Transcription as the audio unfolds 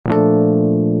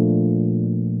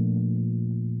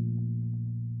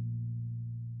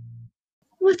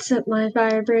What's up, my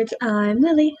Firebirds? I'm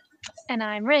Lily, And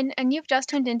I'm Rin, and you've just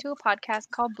tuned into a podcast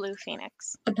called Blue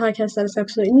Phoenix. a podcast that has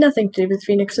absolutely nothing to do with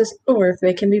phoenixes or if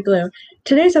they can be blue.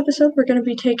 Today's episode, we're going to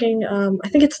be taking, I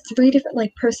think it's 3 different,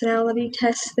 personality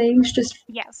test things just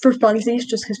Yes. for funsies,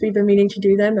 just because we've been meaning to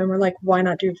do them, and we're like, why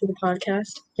not do it for the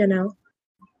podcast, you know?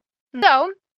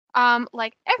 So,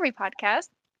 like every podcast,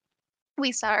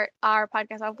 we start our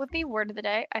podcast off with the word of the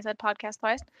day. I said podcast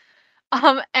twice.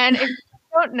 And if you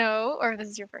don't know, or if this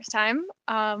is your first time,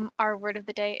 our word of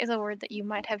the day is a word that you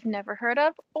might have never heard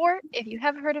of, or if you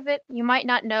have heard of it, you might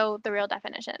not know the real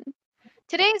definition.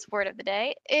 Today's word of the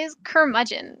day is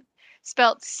curmudgeon,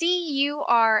 spelled Curmudgeon.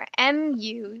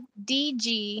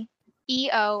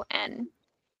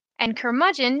 And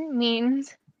curmudgeon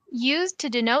means used to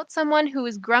denote someone who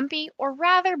is grumpy or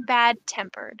rather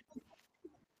bad-tempered.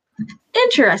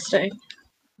 Interesting.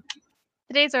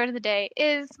 Today's word of the day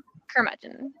is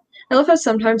curmudgeon. I love how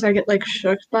sometimes I get,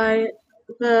 shook by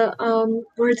the,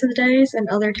 words of the days, and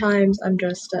other times I'm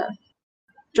just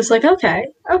like, okay,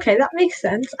 that makes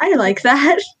sense. I like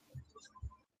that.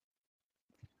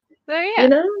 So yeah, You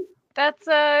know? that's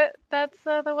the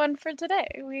one for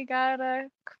today. We got a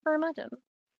curmudgeon.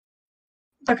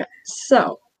 Okay,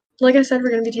 so, like I said,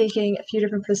 we're going to be taking a few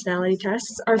different personality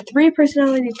tests. Our 3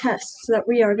 personality tests that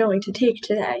we are going to take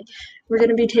today. We're going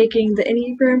to be taking the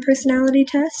Enneagram personality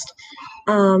test,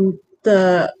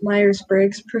 the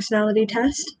Myers-Briggs personality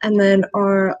test, and then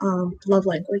our love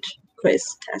language quiz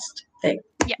test thing.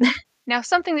 Yeah. Now,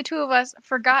 something the two of us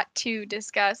forgot to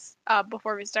discuss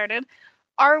before we started.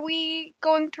 Are we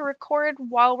going to record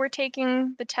while we're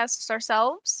taking the tests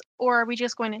ourselves, or are we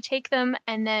just going to take them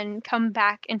and then come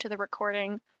back into the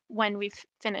recording when we've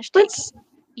finished taking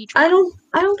each one? I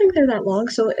don't think they're that long,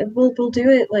 so we'll do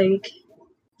it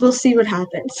we'll see what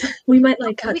happens. We might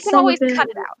cut we can some always of it. cut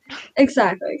it out.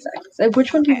 Exactly. So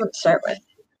which one do you want to start with?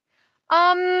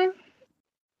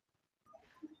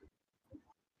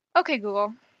 Okay,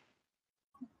 Google.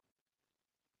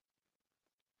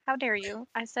 How dare you?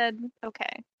 I said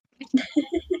okay.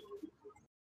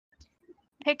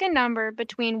 Pick a number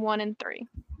between 1 and 3.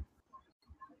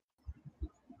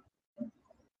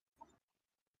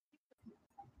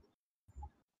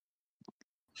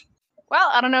 Well,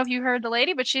 I don't know if you heard the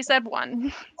lady, but she said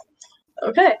 1.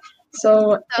 Okay,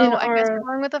 so in I guess we're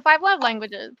going with the 5 love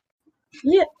languages.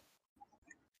 Yeah.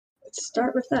 Let's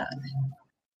start with that.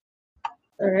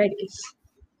 Alrighty.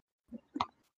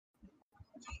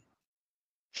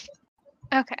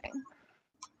 Okay.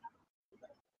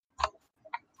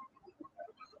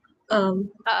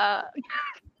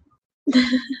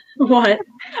 What?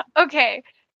 Okay.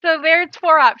 So there's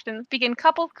 4 options. Begin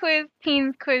couples quiz,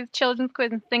 teens quiz, children's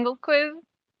quiz, and singles quiz.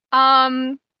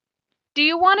 Do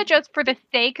you want to just for the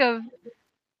sake of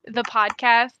the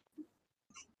podcast,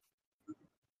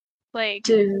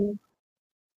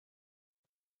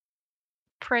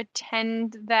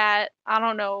 pretend that, I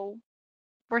don't know,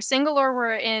 we're single or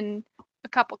we're in a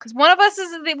couple? Because one of us is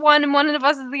the one and one of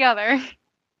us is the other.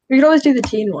 We could always do the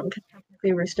teen one, because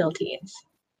technically we're still teens.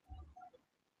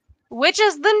 Which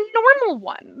is the normal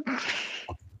one.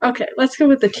 Okay, let's go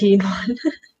with the teen one.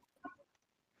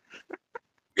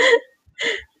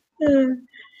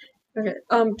 Okay,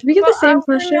 do we get the same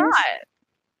questions? Not.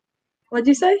 What'd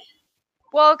you say?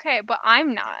 Well, okay, but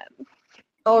I'm not.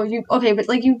 Oh, okay,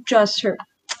 but you just heard.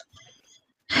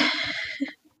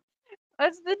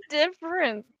 What's the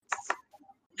difference?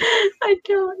 I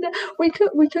don't know. We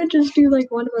could just do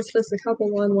one of us does the couple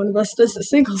one of us does the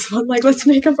singles one. Let's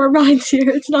make up our minds here.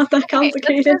 It's not that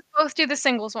complicated. Let's just both do the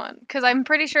singles one, because I'm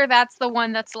pretty sure that's the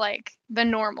one that's the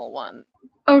normal one.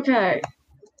 Okay.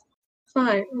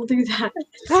 Fine, we'll do that.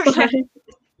 Okay.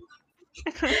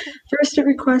 First it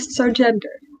requests our gender.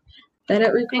 Then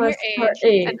it requests our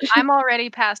age. And I'm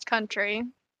already past country.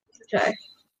 Okay.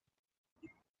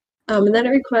 And then it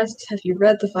requests, have you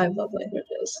read the 5 love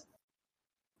languages?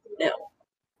 No.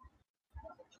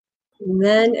 And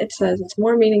then it says, it's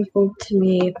more meaningful to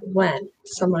me when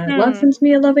someone I love sends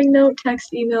me a loving note,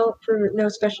 text, email for no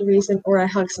special reason, or I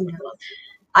hug someone I love.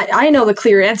 I know the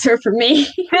clear answer for me.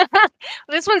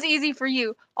 This one's easy for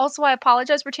you. Also, I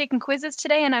apologize. We're taking quizzes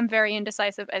today, and I'm very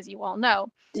indecisive, as you all know.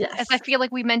 Yes. As I feel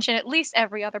like we mention at least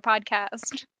every other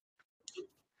podcast.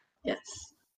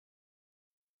 Yes.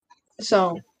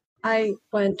 So, I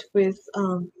went with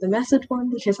the message one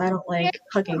because I don't like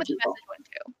hugging people. The message one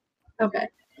too. Okay.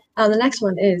 The next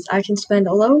one is, I can spend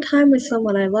alone time with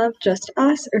someone I love, just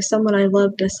us, or someone I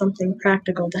love does something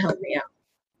practical to help me out.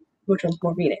 Which one's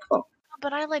more meaningful?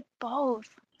 But I like both.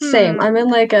 Same. I'm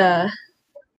in a...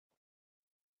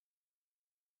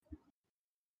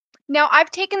 Now,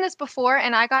 I've taken this before,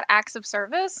 and I got acts of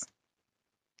service.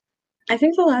 I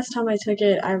think the last time I took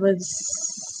it, I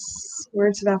was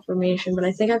words of affirmation, but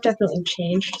I think I've definitely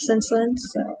changed since then.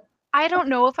 So I don't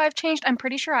know if I've changed. I'm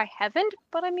pretty sure I haven't,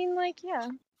 but I mean, like, yeah.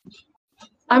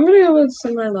 I'm gonna go with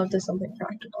someone I love to something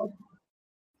practical.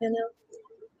 You know.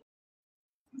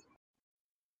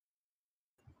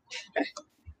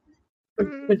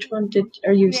 Which one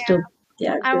are you still?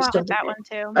 Yeah, I you're went still with that one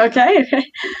too. Okay.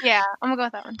 Yeah, I'm gonna go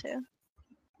with that one too.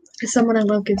 Someone I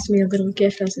love gives me a little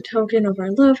gift as a token of our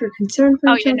love or concern for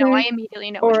Oh each yeah, other. no, I immediately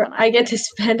know which Or one I get to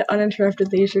spend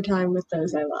uninterrupted leisure time with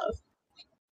those I love.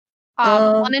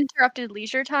 Uninterrupted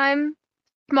leisure time,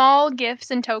 small gifts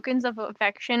and tokens of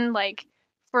affection, like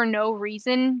for no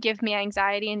reason, give me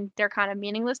anxiety and they're kind of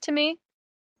meaningless to me.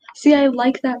 See, I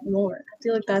like that more. I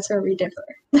feel like that's where we differ.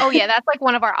 Oh yeah, that's like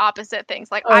one of our opposite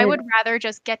things. Like Oh, I yeah. would rather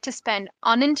just get to spend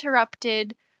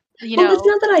uninterrupted, Well, it's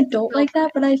not that I don't like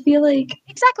that, but I feel like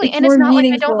exactly, it's and it's more not like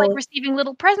I don't like meaningful. receiving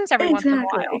little presents every once in a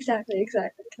while. Exactly.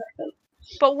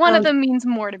 But one of them means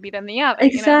more to me than the other,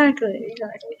 Exactly.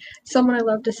 Someone I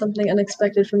love does something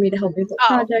unexpected for me to help me with a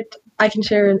project. I can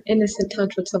share an innocent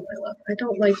touch with someone I love. I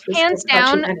don't like physical hands touch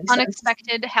in down, any sense.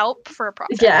 unexpected help for a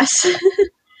project. Yes.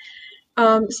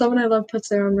 Someone I love puts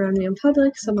their arm around me in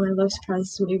public. Someone I love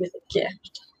surprises me with a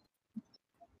gift.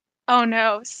 Oh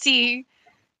no, see,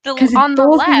 Because on the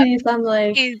both of left these, I'm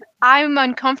like, is I'm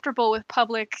uncomfortable with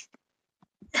public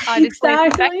displays of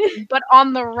exactly. affection, but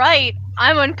on the right,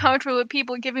 I'm uncomfortable with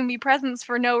people giving me presents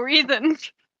for no reason.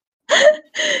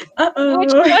 Uh-oh.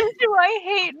 Which one do I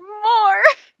hate more?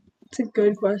 It's a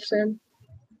good question.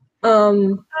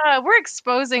 We're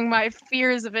exposing my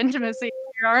fears of intimacy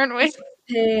here, aren't we?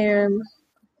 And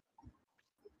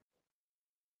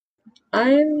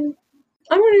I'm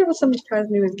gonna go with someone surprise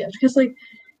me with a gift because, like,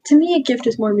 to me, a gift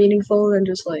is more meaningful than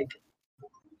just like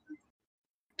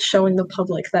showing the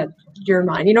public that you're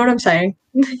mine. You know what I'm saying?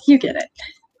 You get it.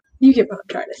 You get what I'm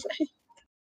trying to say.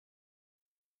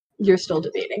 You're still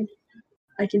debating.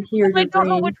 I can hear your I don't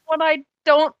know brain. which one I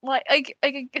don't like. I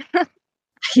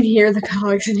can hear the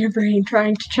cogs in your brain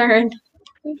trying to turn.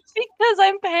 Because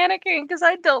I'm panicking because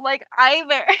I don't like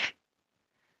either.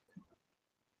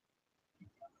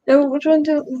 No, which one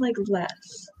do you like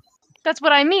less? That's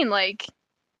what I mean. Like,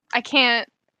 I can't.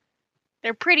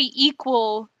 They're pretty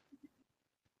equal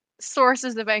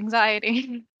sources of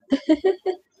anxiety.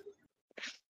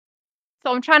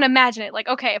 So I'm trying to imagine it. Like,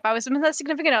 okay, if I was with a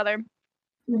significant other,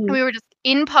 and we were just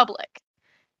in public,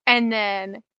 and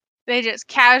then they just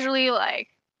casually like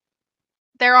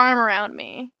their arm around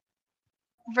me.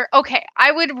 Okay,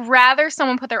 I would rather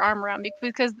someone put their arm around me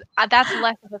because that's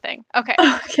less of a thing. Okay.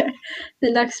 Okay.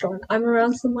 The next one. I'm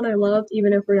around someone I love,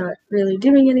 even if we're not really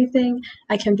doing anything.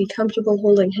 I can be comfortable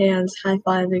holding hands,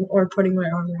 high-fiving, or putting my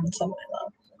arm around someone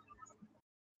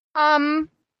I love.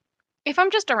 If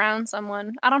I'm just around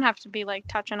someone, I don't have to be like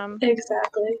touching them.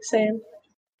 Exactly. Same.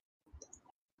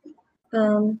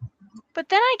 But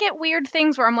then I get weird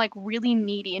things where I'm like really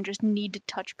needy and just need to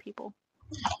touch people.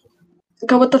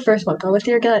 Go with the first one. Go with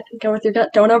your gut. Don't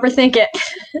overthink it.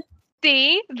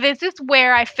 See, this is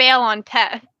where I fail on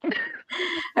tests.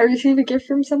 I receive a gift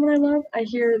from someone I love. I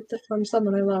hear from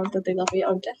someone I love that they love me.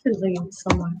 Oh, definitely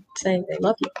someone saying they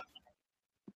love you.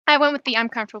 I went with the I'm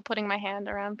comfortable putting my hand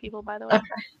around people, by the way. Okay.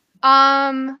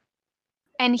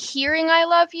 And hearing I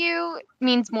love you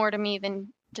means more to me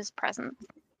than just presence.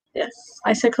 Yes.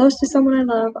 I sit close to someone I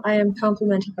love. I am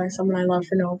complimented by someone I love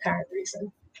for no apparent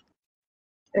reason.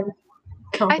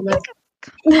 Compliment.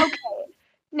 Okay.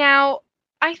 Now,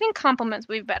 I think compliments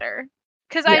would be better.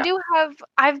 Because I think I've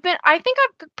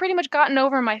pretty much gotten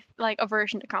over my, like,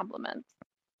 aversion to compliments.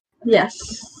 Yes.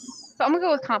 So I'm gonna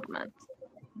go with compliments.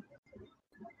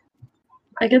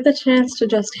 I get the chance to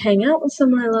just hang out with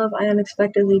someone I love. I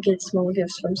unexpectedly get small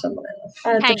gifts from someone I love. I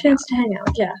have the chance to hang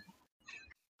out, yeah.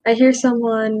 I hear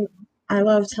someone I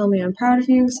love tell me I'm proud of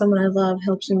you. Someone I love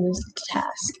helps me with the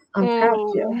task. I'm proud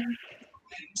of you.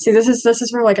 See, this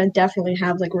is where, like, I definitely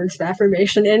have, like, words of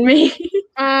affirmation in me.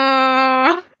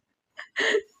 I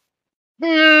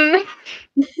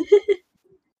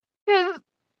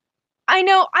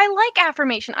know, I like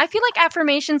affirmation. I feel like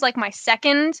affirmation's like my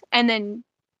second, and then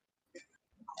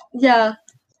yeah.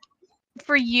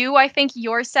 For you, I think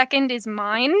your second is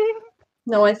mine.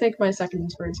 No, I think my second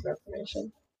is words of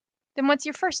affirmation. Then what's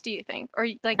your first, do you think? Or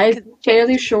like I'm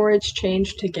fairly sure it's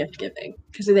changed to gift giving.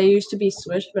 Because they used to be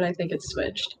switched, but I think it's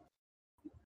switched.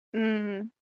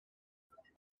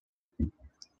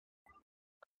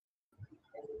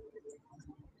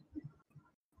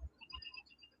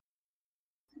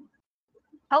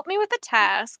 Help me with a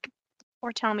task,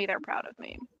 or tell me they're proud of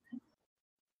me.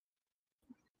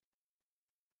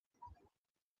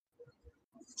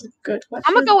 Good I'm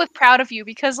question. gonna go with proud of you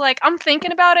because, like, I'm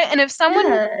thinking about it, and if someone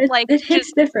it hits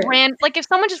just different. if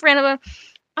someone just randomly,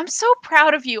 I'm so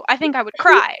proud of you, I think I would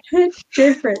cry. It's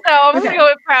different. So I'm Okay. gonna go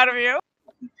with proud of you.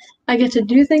 I get to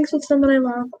do things with someone I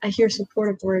love. I hear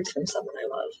supportive words from someone I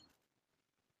love.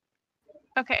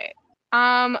 Okay.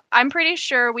 I'm pretty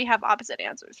sure we have opposite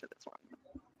answers for this one.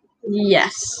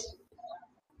 Yes.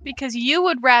 Because you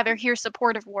would rather hear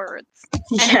supportive words, and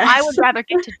Yes. I would rather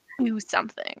get to do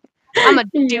something. I'm a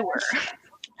doer.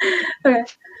 Okay.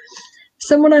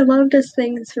 Someone I love does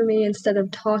things for me instead of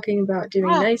talking about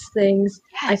doing nice things.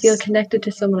 Yes. I feel connected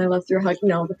to someone I love through a hug.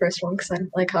 No, the first one, because I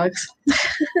don't like hugs.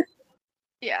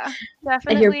 Yeah,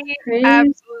 definitely,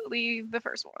 absolutely the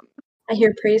first one. I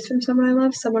hear praise from someone I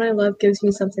love. Someone I love gives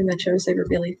me something that shows they were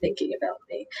really thinking about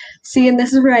me. See, and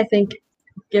this is where I think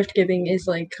gift giving is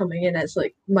like coming in as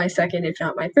like my second, if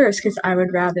not my first, because I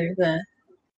would rather the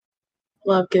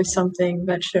love give something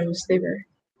that shows they were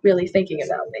really thinking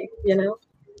about me, you know?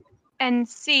 And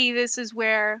see, this is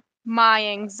where my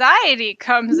anxiety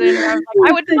comes in. Where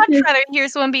I would much rather hear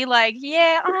someone be like,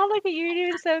 "Yeah, oh look at you, you're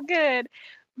doing so good,"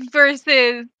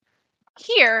 versus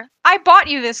here, I bought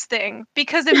you this thing,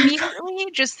 because immediately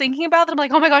just thinking about it, I'm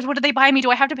like, "Oh my gosh, what did they buy me? Do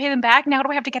I have to pay them back? Now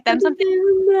do I have to get them something?"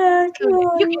 You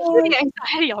can hear the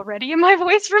anxiety already in my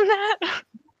voice from that.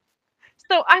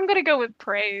 So I'm gonna go with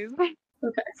praise. Okay.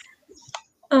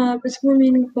 It's more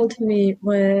meaningful to me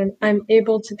when I'm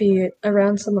able to be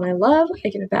around someone I love. I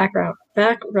get a back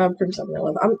rub from someone I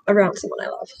love. I'm around someone I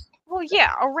love. Well,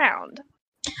 yeah, around.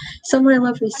 Someone I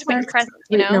love Like respects. presence,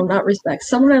 Wait, no, not respects.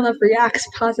 Someone I love reacts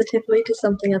positively to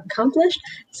something I've accomplished.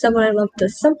 Someone I love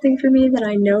does something for me that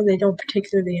I know they don't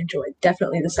particularly enjoy.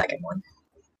 Definitely the second one.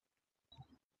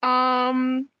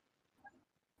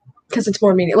 Because it's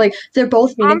more meaningful. Like, they're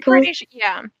both meaningful. I'm pretty sure,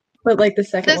 yeah. But, like, the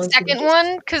second one. The second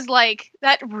one, because, like,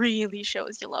 that really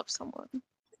shows you love someone.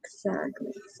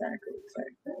 Exactly.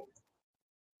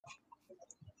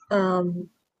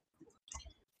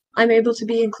 I'm able to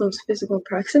be in close physical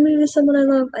proximity to someone I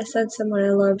love. I sense someone I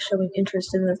love showing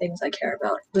interest in the things I care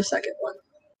about. The second one.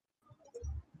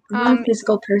 I'm not a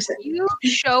physical person. You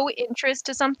show interest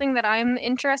to something that I'm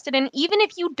interested in, even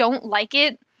if you don't like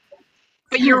it,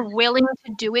 but you're willing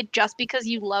to do it just because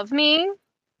you love me.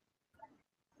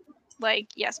 Like,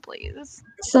 yes, please.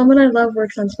 Someone I love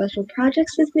works on special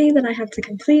projects with me that I have to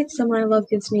complete. Someone I love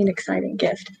gives me an exciting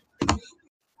gift.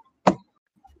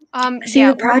 See,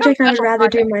 the project I would rather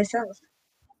do myself.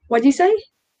 What'd you say?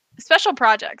 Special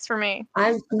projects for me.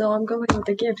 I'm going with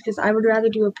the gift because I would rather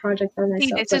do a project by myself.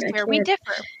 See, this is where we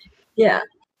differ. Yeah.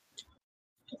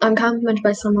 I'm complimented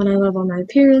by someone I love on my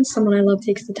appearance. Someone I love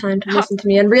takes the time to listen to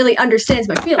me and really understands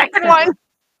my feelings. Second one.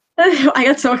 I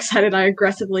got so excited I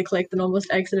aggressively clicked and almost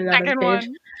exited out of the page.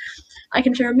 I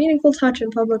can share a meaningful touch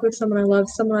in public with someone I love.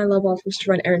 Someone I love offers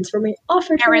to run errands for me.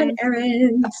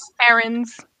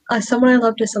 Errands. Someone I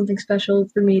love does something special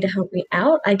for me to help me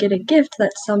out. I get a gift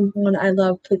that someone I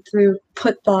love put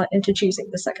thought into choosing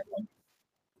the second one.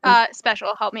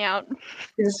 Special, help me out.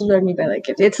 This is what I mean by like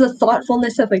gift. It's the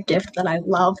thoughtfulness of a gift that I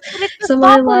love. But it's the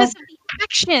thoughtfulness of the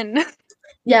action.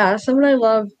 Yeah, someone I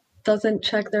love doesn't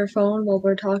check their phone while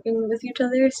we're talking with each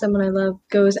other. Someone I love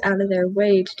goes out of their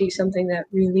way to do something that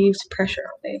relieves pressure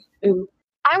on me. Ooh.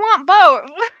 I want both.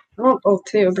 I want both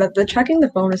too, but the checking the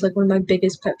phone is like one of my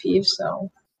biggest pet peeves,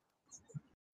 so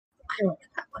I don't get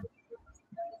that one.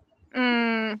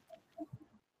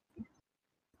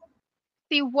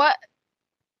 See what?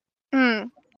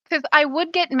 Because I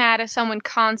would get mad if someone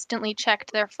constantly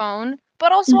checked their phone,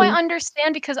 but also I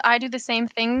understand because I do the same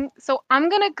thing. So I'm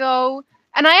gonna go,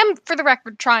 and I am, for the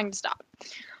record, trying to stop.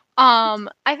 I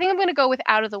think I'm gonna go with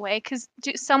out of the way because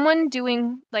someone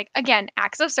doing, like, again,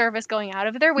 acts of service, going out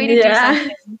of their way to do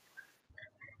something.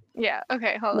 Yeah.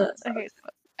 Okay. Hold on. Okay. So,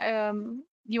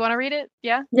 you want to read it?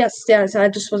 Yeah? Yes, I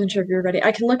just wasn't sure if you were ready.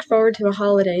 I can look forward to a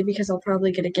holiday because I'll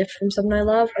probably get a gift from someone I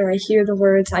love, or I hear the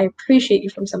words, I appreciate you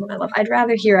from someone I love. I'd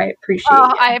rather hear I appreciate you.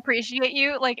 I appreciate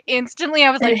you. Like, instantly,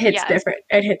 I was like, yes.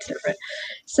 It hits different.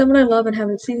 Someone I love and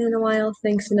haven't seen in a while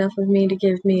thinks enough of me to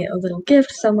give me a little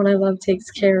gift. Someone I love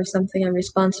takes care of something I'm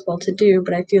responsible to do,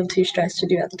 but I feel too stressed to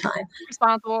do at the time.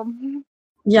 Responsible.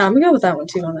 Yeah, I'm gonna go with that one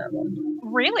too on that one.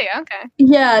 Really? Okay.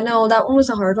 Yeah, no, that one was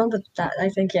a hard one, but that, I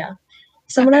think, yeah.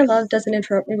 Someone I love doesn't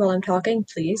interrupt me while I'm talking,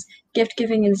 please. Gift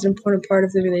giving is an important part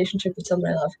of the relationship with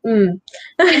someone I love.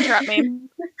 Interrupt me.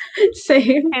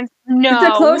 Same. No. It's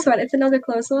a close one. It's another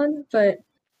close one, but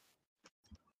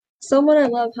someone I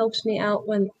love helps me out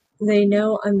when they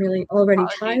know I'm really already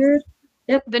tired.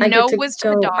 Yep. The no was to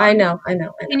the dog. I know.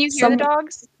 Can you hear the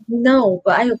dogs? No,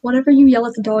 but whenever you yell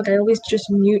at the dog, I always just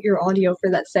mute your audio for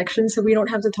that section so we don't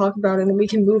have to talk about it and we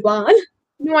can move on.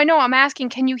 No, I know. I'm asking,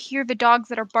 can you hear the dogs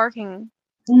that are barking?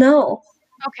 No.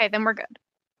 Okay, then we're good.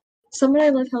 Someone I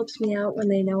love helps me out when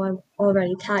they know I'm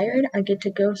already tired. I get to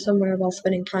go somewhere while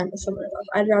spending time with someone I love.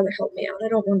 I'd rather help me out. I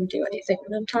don't want to do anything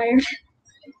when I'm tired.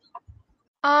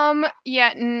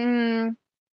 Yeah,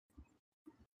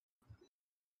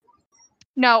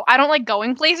 no, I don't like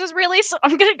going places really, so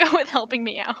I'm gonna go with helping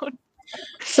me out.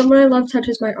 Someone I love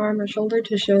touches my arm or shoulder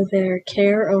to show their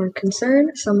care or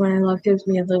concern. Someone I love gives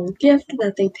me a little gift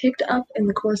that they picked up in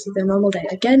the course of their normal day.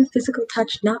 Again, physical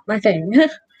touch, not my thing.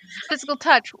 Physical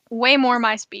touch, way more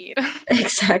my speed.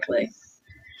 Exactly.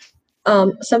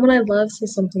 Someone I love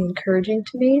says something encouraging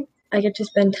to me. I get to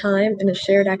spend time in a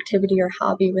shared activity or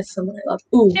hobby with someone I love.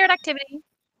 Ooh, Shared activity.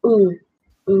 ooh,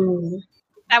 ooh,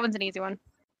 That one's an easy one.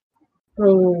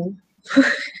 ooh.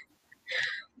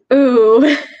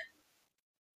 Ooh.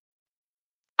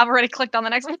 I've already clicked on the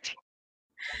next one.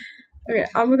 Okay,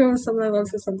 I'm gonna go with someone I love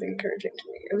says something encouraging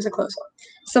to me. It was a close one.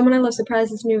 Someone I love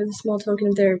surprises me with a small token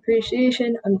of their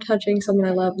appreciation. I'm touching someone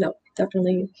I love. No,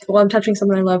 definitely. Well, I'm touching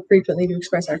someone I love frequently to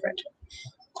express our friendship.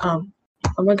 I'm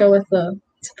gonna go with the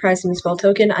surprising small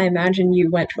token. I imagine you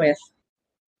went with,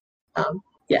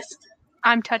 yes.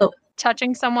 I'm Oh.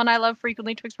 touching someone I love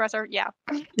frequently to express our, yeah.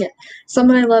 Yeah.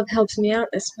 Someone I love helps me out,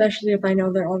 especially if I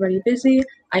know they're already busy.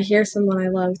 I hear someone I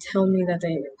love tell me that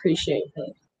they appreciate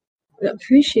me.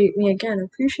 Appreciate me again.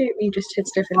 Appreciate me just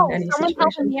hits different in Oh, any someone's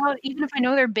helping situation. me out even if I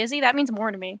know they're busy, that means more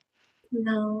to me.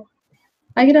 No.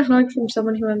 I get a hug from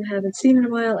someone who I haven't seen in a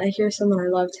while. I hear someone I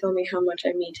love tell me how much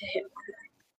I mean to him or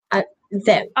her.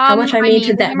 Them. How much I mean to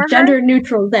him them. or her? Gender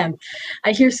neutral them.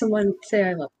 I hear someone say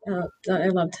I love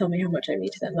tell me how much I mean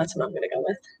to them. That's what I'm gonna go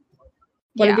with.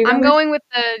 What Yeah, did you go I'm with? going with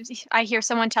the I hear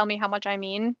someone tell me how much I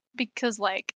mean, because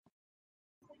like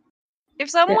if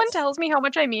someone Yes. tells me how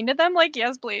much I mean to them, like,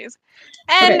 yes, please.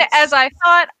 And Okay. as I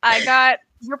thought, I got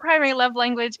your primary love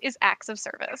language is acts of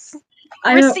service.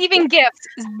 I know. Receiving gifts,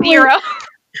 0.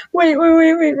 Wait.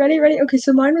 Ready? Okay,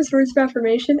 so mine was words of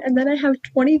affirmation, and then I have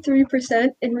 23%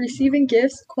 in receiving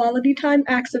gifts, quality time,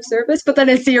 acts of service, but then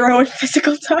a 0 in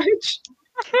physical touch.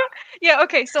 Yeah,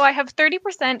 okay, so I have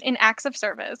 30% in acts of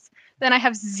service. Then I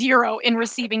have 0 in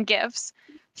receiving gifts,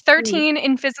 13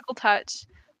 in physical touch,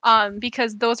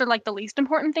 because those are like the least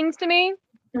important things to me.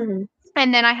 Mm-hmm.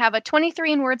 And then I have a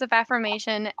 23 in words of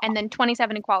affirmation and then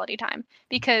 27 in quality time,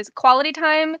 because quality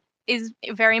time is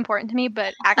very important to me,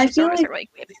 but acts I of feel service like are like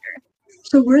way bigger.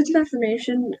 so words of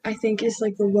affirmation, I think, is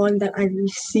like the one that I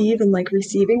receive and like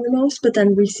receiving the most, but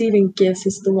then receiving gifts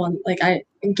is the one like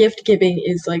gift giving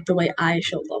is like the way I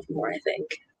show love more, I think.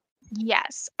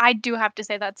 Yes, I do have to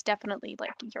say that's definitely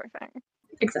like your thing.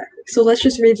 Exactly. So let's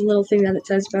just read the little thing that it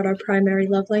says about our primary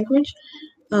love language.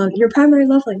 Your primary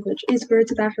love language is words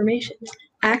of affirmations.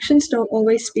 Actions don't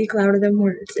always speak louder than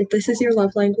words. If this is your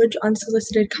love language,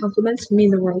 unsolicited compliments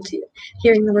mean the world to you.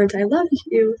 Hearing the words I love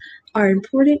you are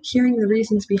important. Hearing the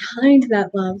reasons behind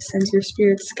that love sends your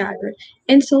spirit skyward.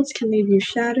 Insults can leave you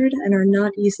shattered and are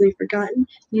not easily forgotten.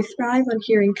 You thrive on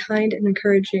hearing kind and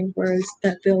encouraging words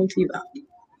that build you up.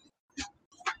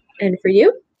 And for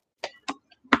you?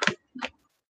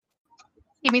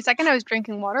 Give me a second, I was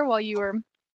drinking water while you were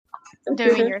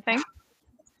doing your thing.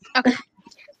 Okay.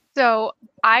 So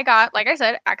I got, like I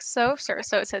said, acts of service.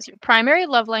 So it says your primary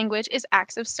love language is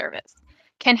acts of service.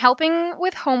 Can helping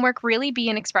with homework really be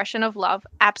an expression of love?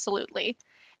 Absolutely.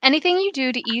 Anything you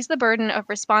do to ease the burden of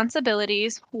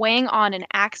responsibilities weighing on an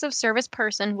acts of service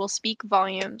person will speak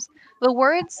volumes. The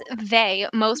words they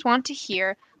most want to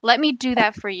hear, let me do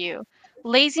that for you.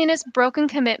 Laziness, broken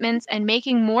commitments, and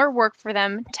making more work for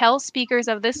them tell speakers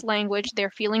of this language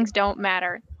their feelings don't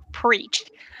matter. Preach.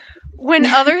 When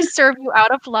others serve you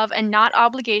out of love and not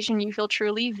obligation, you feel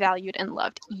truly valued and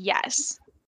loved. Yes.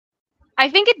 I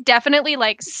think it definitely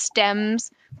like stems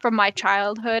from my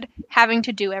childhood, having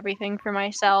to do everything for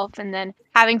myself and then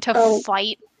having to Oh,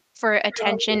 fight for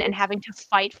attention and having to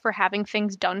fight for having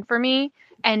things done for me.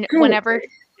 And whenever probably.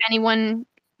 anyone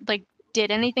like did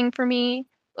anything for me,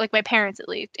 like my parents at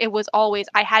least, it was always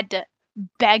I had to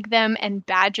beg them and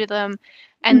badger them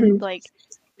and Mm-hmm. like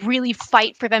really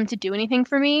fight for them to do anything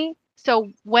for me.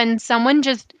 So when someone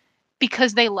just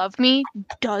because they love me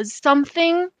does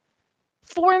something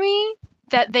for me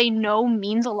that they know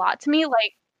means a lot to me,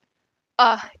 like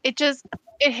it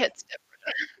hits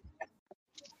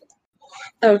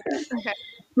Okay. different. Okay.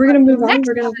 We're gonna move on. Next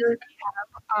We're gonna one work.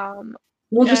 um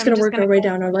We're just I'm gonna just work gonna our way go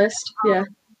down our list. Yeah.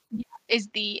 is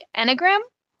the Enneagram.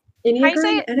 How you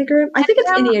say Enneagram? it? Enneagram? I think it's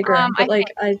Enneagram? Enneagram, but I like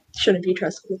think. I shouldn't be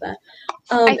trusted with that.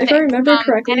 I If I think. remember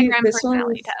correctly, Enneagram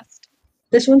personality test.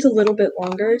 this one's a little bit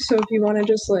longer, so if you wanna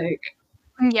just like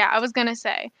Yeah, I was gonna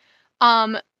say.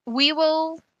 Um we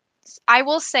will I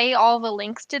will say all the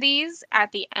links to these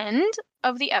at the end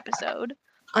of the episode.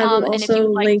 I will And if you also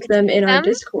would like link to them take in our them,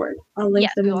 Discord. I'll link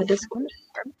yes, them we in will the have them in Discord. the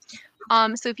Discord.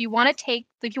 So if you want to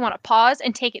pause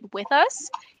and take it with us,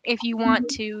 if you want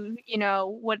to,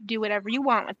 do whatever you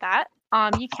want with that,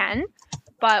 you can.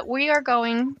 But we are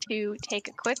going to take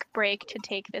a quick break to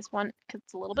take this one because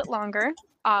it's a little bit longer.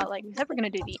 Like we said, we're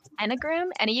going to do the Enneagram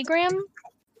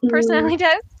personality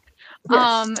test.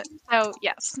 Yes. So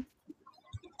yes.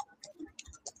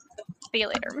 See you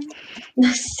later.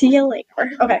 See you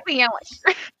later. Okay. See you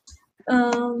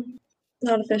later.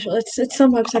 Not official. It's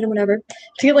some website or whatever.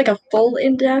 To get like a full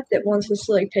in-depth, it wants us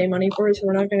to like pay money for it, so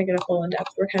we're not gonna get a full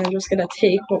in-depth. We're kind of just gonna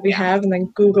take what we have and then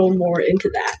Google more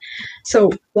into that. So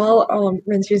while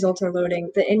Rin's results are loading,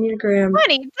 the Enneagram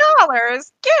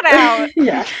 $20. Get out.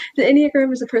 yeah. The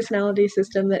Enneagram is a personality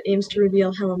system that aims to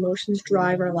reveal how emotions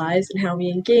drive our lives and how we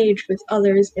engage with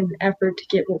others in an effort to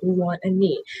get what we want and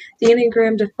need. The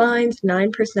Enneagram defines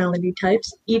 9 personality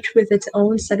types, each with its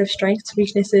own set of strengths,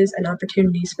 weaknesses, and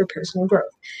opportunities for personal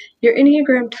growth. Your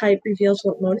Enneagram type reveals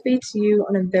what motivates you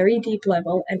on a very deep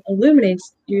level and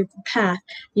illuminates you the path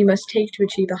you must take to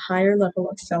achieve a higher level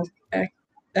of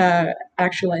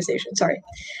self-actualization.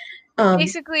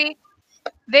 Basically,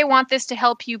 they want this to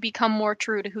help you become more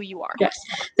true to who you are. Yes.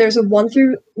 There's a 1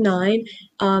 through 9,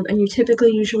 and you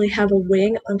typically usually have a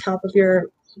wing on top of your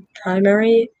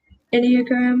primary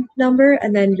Enneagram number,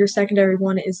 and then your secondary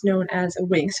one is known as a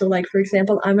wing. So, like, for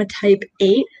example, I'm a type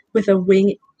 8 with a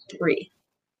wing 3.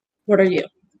 What are you?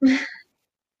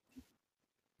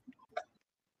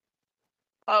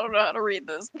 I don't know how to read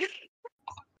this.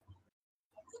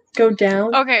 Go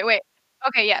down. Okay, wait.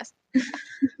 Okay, yes.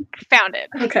 Found it.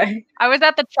 Okay. I was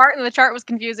at the chart and the chart was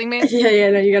confusing me. Yeah,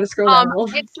 no, you gotta scroll down a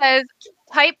little. It says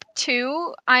type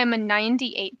 2, I am a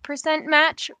 98%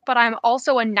 match, but I'm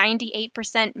also a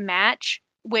 98% match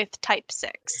with type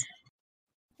 6.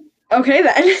 Okay,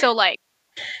 then. So, like,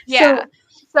 yeah.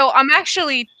 So I'm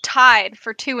actually tied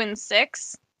for 2 and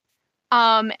 6.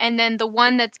 And then the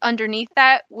one that's underneath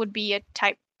that would be a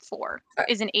type 4,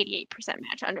 is an 88%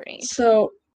 match underneath.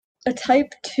 So a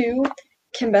type 2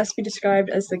 can best be described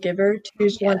as the giver.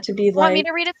 Twos want to be like... Want me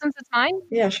to read it since it's mine?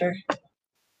 Yeah, sure.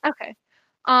 Okay.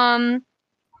 So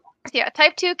yeah,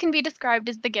 type 2 can be described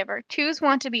as the giver. 2s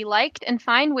want to be liked and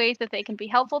find ways that they can be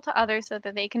helpful to others so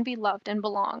that they can be loved and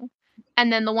belong.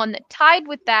 And then the one that tied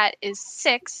with that is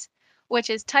 6, which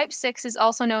is type 6 is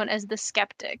also known as the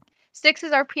skeptic.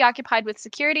 6s are preoccupied with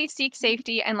security, seek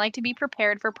safety, and like to be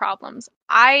prepared for problems.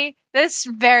 This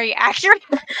is very accurate.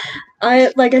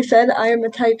 Like I said, I am a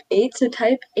type 8, so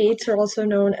type 8s are also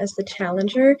known as the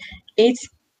challenger. 8s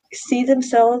see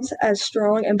themselves as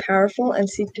strong and powerful and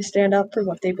seek to stand up for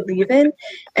what they believe in.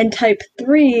 And type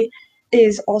 3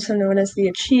 is also known as the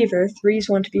achiever. 3s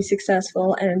want to be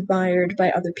successful and admired by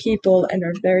other people and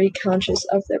are very conscious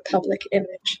of their public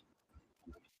image.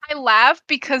 I laugh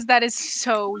because that is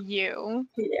so you.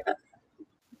 Yeah.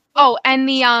 Oh, and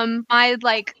the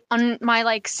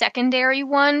my secondary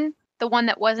one, the one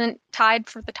that wasn't tied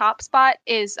for the top spot,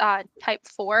 is type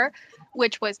 4,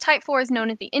 which was type 4 is known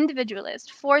as the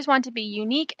individualist. 4s want to be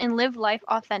unique and live life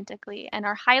authentically and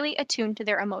are highly attuned to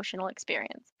their emotional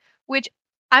experience. Which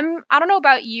I don't know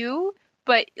about you,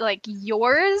 but like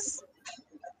yours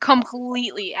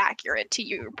completely accurate to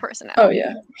your personality. Oh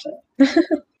yeah.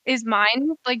 Is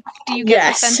mine like? Do you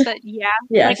get the sense that Yes.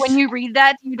 like when you read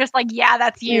that, you're just like, yeah,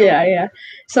 that's you. Yeah.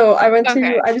 So I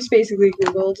Okay. I just basically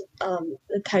Googled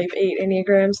the type 8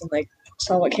 Enneagrams and like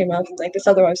saw what came up, and like this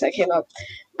other website came up.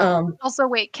 Also,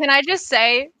 wait, can I just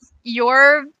say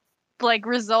your like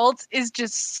results is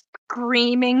just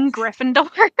screaming Gryffindor?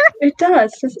 It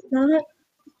does it not?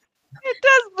 It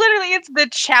does, literally. It's the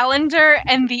challenger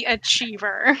and the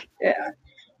achiever. Yeah.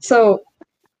 So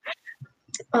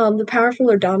the powerful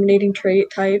or dominating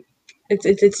trait type,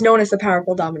 it's known as the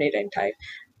powerful dominating type.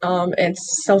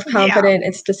 It's self-confident,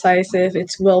 it's decisive,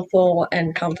 it's willful,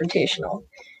 and confrontational.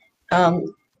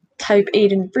 Type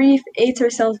 8 in brief, 8s are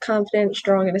self-confident,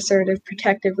 strong and assertive,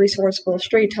 protective, resourceful,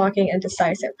 straight-talking, and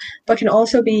decisive, but can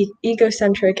also be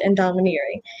egocentric and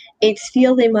domineering. 8s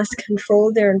feel they must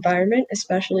control their environment,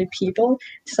 especially people,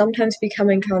 sometimes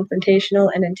becoming confrontational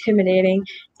and intimidating.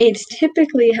 8s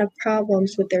typically have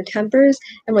problems with their tempers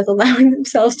and with allowing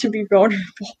themselves to be vulnerable.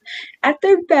 At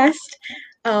their best,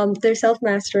 they're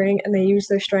self-mastering and they use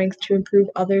their strength to improve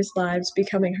others' lives,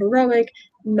 becoming heroic,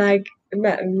 whatever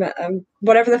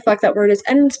the fuck that word is,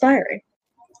 and inspiring.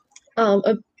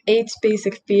 A 8's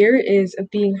basic fear is of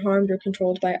being harmed or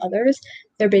controlled by others.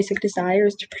 Their basic desire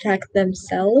is to protect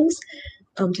themselves,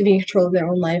 to be in control of their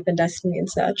own life and destiny and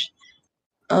such.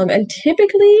 And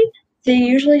typically, They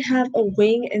usually have a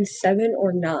wing in 7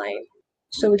 or 9.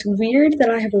 So it's weird that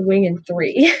I have a wing in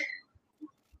 3.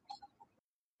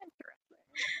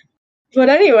 But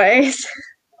anyways.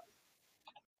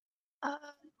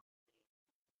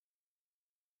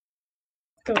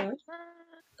 Go on.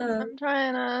 I'm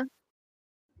trying to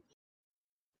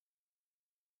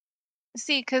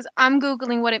see, because I'm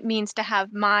Googling what it means to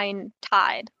have mine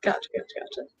tied. Gotcha.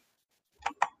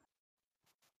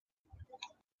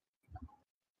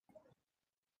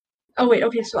 Oh, wait,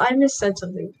 okay, so I missaid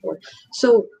something before.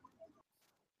 So,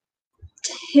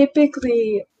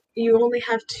 typically, you only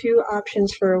have 2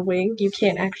 options for a wing. You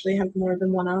can't actually have more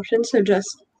than 1 option, so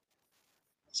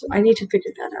I need to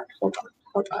figure that out. Hold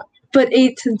on. But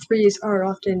 8s and 3s are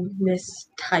often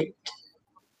mistyped.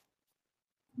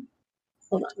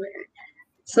 Hold on, wait.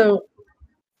 So,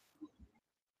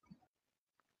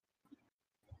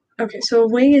 okay, so a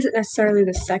wing isn't necessarily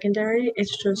the secondary,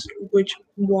 it's just which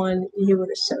one you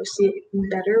would associate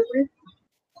better with.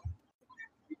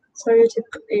 So your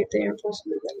typical 8, they are impulsive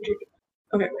with energy.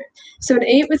 Okay, wait. So an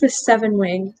 8 with a 7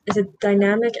 wing is a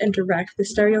dynamic and direct, the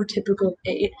stereotypical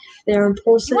 8. They are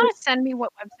impulsive. You want to send me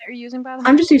what website you're using, by the way?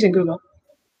 I'm just using Google.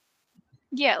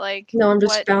 Yeah, like. No, I'm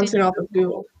just bouncing off of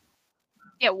Google.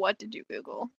 Yeah, what did you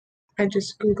Google? I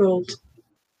just Googled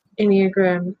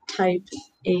Enneagram type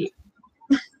 8.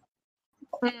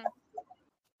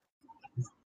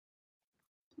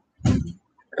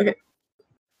 Okay.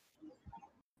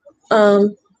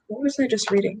 What was I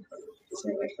just reading?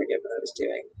 Sorry, I forget what I was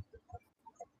doing.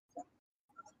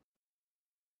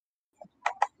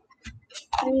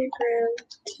 Enneagram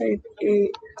type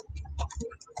 8.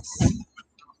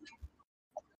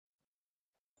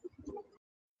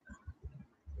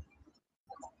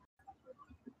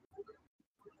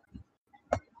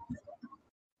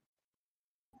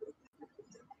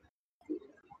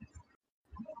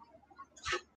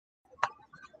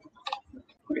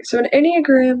 Okay, so an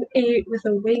Enneagram 8 with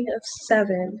a wing of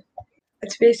 7.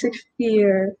 Its basic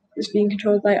fear is being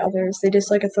controlled by others. They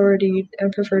dislike authority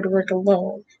and prefer to work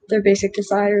alone. Their basic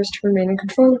desire is to remain in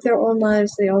control of their own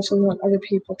lives. They also want other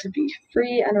people to be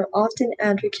free and are often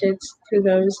advocates for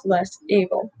those less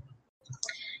able.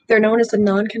 They're known as the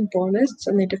nonconformists,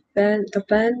 and they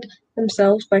defend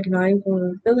themselves by denying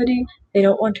vulnerability. They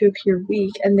don't want to appear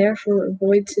weak and therefore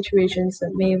avoid situations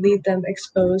that may leave them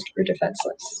exposed or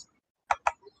defenseless.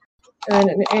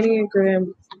 And an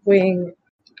Enneagram wing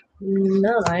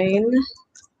 9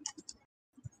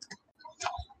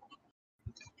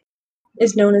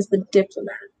 is known as the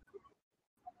diplomat.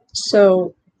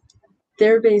 So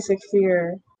their basic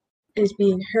fear is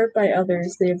being hurt by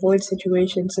others. They avoid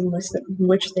situations in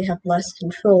which they have less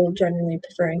control, generally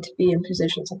preferring to be in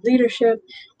positions of leadership.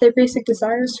 Their basic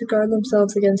desire is to guard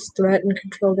themselves against threat and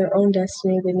control their own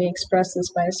destiny. They may express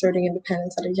this by asserting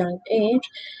independence at a young age.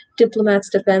 Diplomats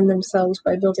defend themselves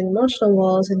by building emotional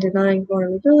walls and denying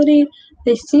vulnerability.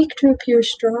 They seek to appear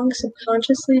strong,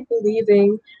 subconsciously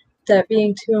believing that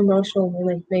being too emotional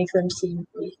will make them seem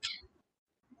weak.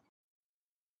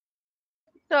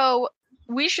 So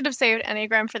we should have saved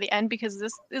Enneagram for the end because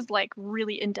this is like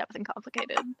really in-depth and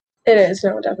complicated. It is,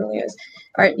 no, it definitely is.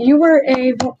 Alright, you were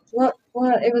a, what,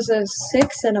 it was a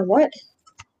 6 and a what?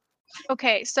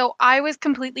 Okay, so I was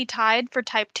completely tied for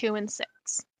type 2 and 6.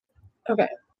 Okay.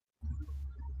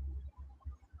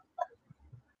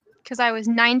 Because I was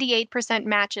 98%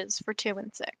 matches for 2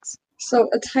 and 6. So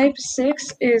a type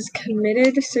 6 is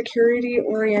committed,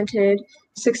 security-oriented.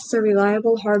 6s are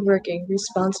reliable, hardworking,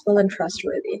 responsible, and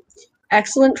trustworthy.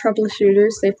 Excellent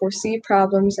troubleshooters, they foresee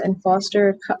problems and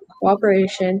foster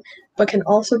cooperation, but can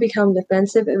also become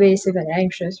defensive, evasive, and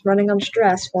anxious, running on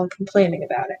stress while complaining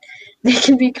about it. They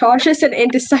can be cautious and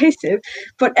indecisive,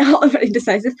 but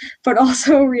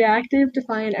also reactive,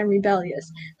 defiant, and rebellious.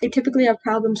 They typically have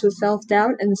problems with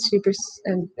self-doubt and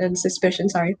suspicion.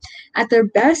 At their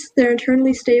best, they're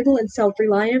internally stable and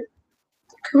self-reliant,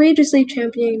 courageously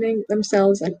championing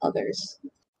themselves and others.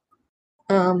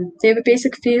 They have a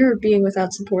basic fear of being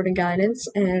without support and guidance,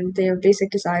 and they have basic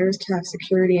desires to have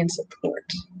security and support.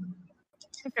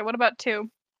 Okay, what about 2?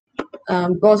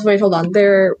 Wait, hold on.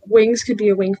 Their wings could be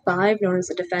a wing 5, known as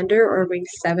a defender, or a wing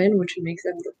 7, which would make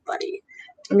them the buddy.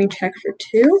 Let me check for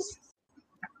 2.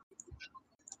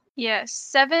 Yeah,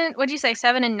 7. What'd you say?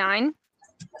 7 and 9?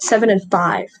 7 and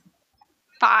 5.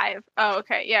 5. Oh,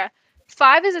 okay, yeah.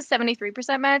 5 is a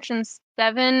 73% match, and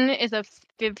 7 is a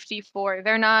 54.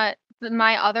 They're not.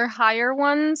 My other higher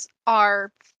ones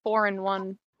are 4 and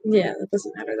 1. Yeah, that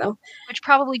doesn't matter though. Which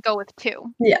probably go with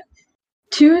 2. Yeah.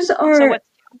 2s are. So what's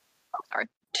 2? Oh, sorry.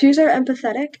 Twos are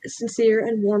empathetic, sincere,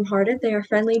 and warm-hearted. They are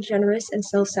friendly, generous, and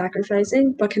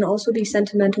self-sacrificing, but can also be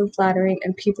sentimental, flattering,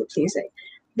 and people-pleasing.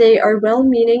 They are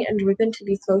well-meaning and driven to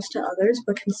be close to others,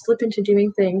 but can slip into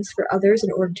doing things for others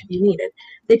in order to be needed.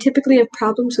 They typically have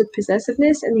problems with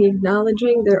possessiveness and the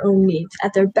acknowledging their own needs.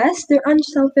 At their best, they're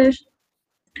unselfish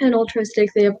and altruistic.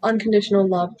 They have unconditional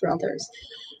love for others.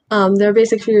 Their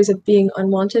basic fears of being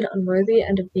unwanted, unworthy,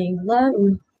 and of being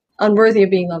loved, unworthy of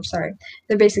being loved, sorry.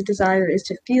 Their basic desire is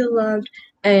to feel loved,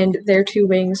 and their two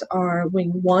wings are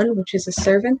wing 1, which is a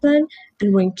servant then,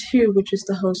 and wing 2, which is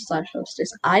the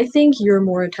host/hostess. I think you're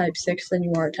more a type 6 than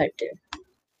you are a type 2.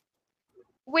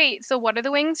 Wait, so what are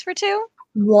the wings for 2?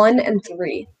 1 and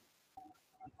 3.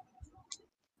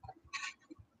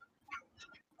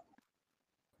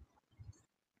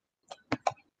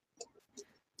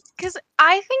 Because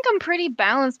I think I'm pretty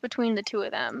balanced between the two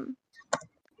of them.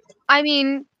 I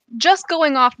mean, just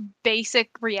going off basic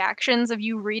reactions of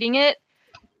you reading it,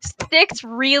 6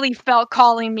 really felt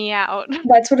calling me out.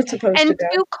 That's what it's supposed to And do.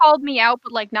 2 called me out,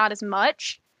 but like not as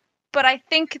much. But I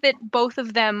think that both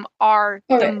of them are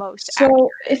the Okay, most so accurate.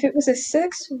 if it was a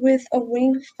 6 with a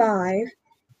wing 5,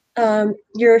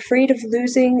 you're afraid of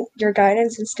losing your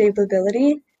guidance and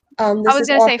stability. I This was is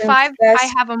gonna say often 5, I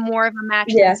expressed, have a more of a match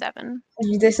yeah, than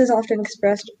 7. this is often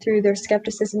expressed through their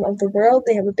skepticism of the world.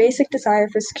 They have a basic desire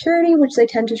for security, which they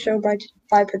tend to show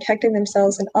by protecting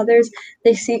themselves and others.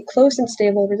 They seek close and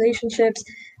stable relationships,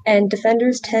 and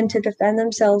defenders tend to defend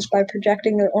themselves by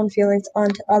projecting their own feelings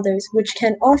onto others, which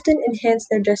can often enhance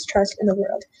their distrust in the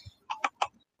world.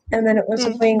 And then it was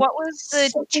a wing. What was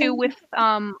the 2 with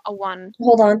a 1?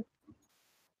 Hold on.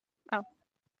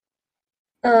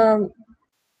 Oh.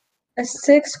 A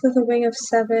 6 with a wing of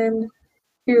 7.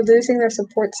 You're losing their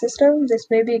support system. This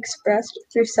may be expressed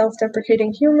through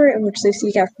self-deprecating humor in which they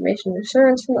seek affirmation and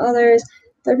assurance from others.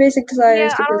 Their basic desire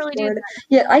is Yeah, to I don't push really do forward. that.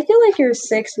 Yeah, I feel like you're a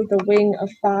 6 with a wing of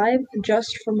 5,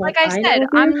 just from what Like I I said,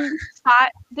 know of you.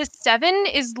 the 7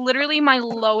 is literally my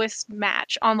lowest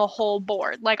match on the whole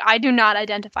board. Like I do not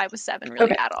identify with 7 really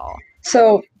Okay. at all.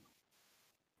 So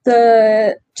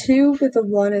the 2 with a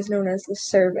 1 is known as the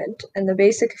servant, and the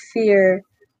basic fear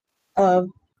of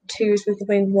 2s with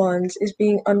wing 1s is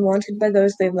being unwanted by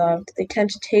those they loved. They tend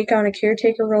to take on a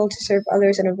caretaker role to serve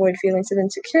others and avoid feelings of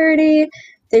insecurity.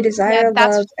 They desire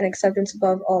love and acceptance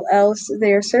above all else.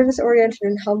 They are service-oriented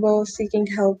and humble, seeking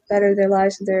to help better their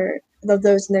lives of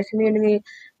those in their community.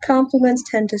 Compliments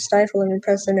tend to stifle and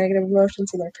repress their negative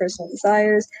emotions and their personal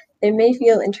desires. They may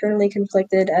feel internally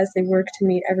conflicted as they work to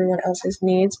meet everyone else's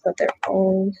needs but their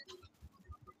own.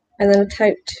 And then a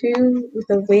type 2 with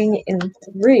a wing in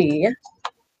 3.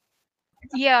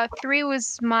 Yeah, 3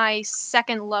 was my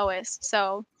second lowest,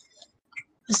 so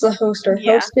Is the host or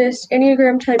yeah. hostess.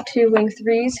 Enneagram Type 2 Wing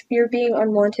 3s fear being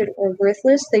unwanted or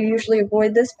worthless. They usually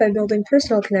avoid this by building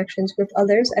personal connections with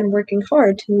others and working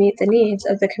hard to meet the needs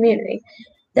of the community.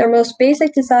 Their most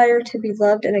basic desire to be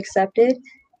loved and accepted.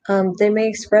 They may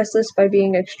express this by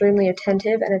being extremely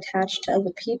attentive and attached to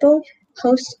other people.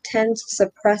 Hosts tend to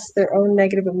suppress their own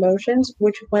negative emotions,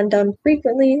 which, when done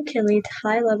frequently, can lead to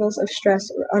high levels of stress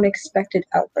or unexpected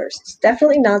outbursts.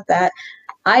 Definitely not that.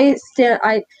 I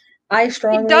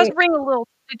strongly It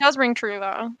does ring true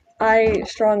though. I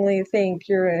strongly think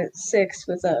you're a 6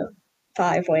 with a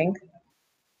 5 wing.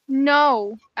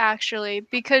 No, actually,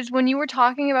 because when you were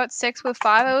talking about 6 with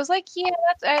 5, I was like, yeah,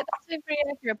 that's pretty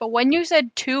accurate. But when you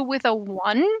said 2 with a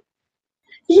 1,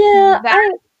 Yeah,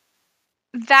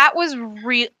 that was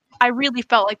I really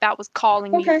felt like that was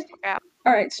calling me out.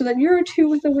 Alright, so then you're a 2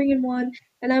 with a wing and 1,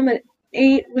 and I'm an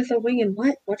 8 with a wing and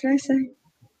what? What did I say?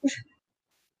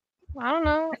 I don't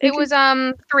know. I It think was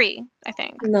 3, I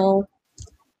think. No.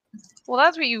 Well,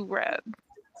 that's what you read.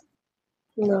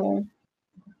 No.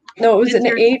 No, it was an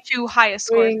Your 8 two highest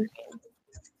scores. wing.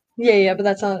 Yeah, but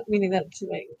that's not meaning that it's a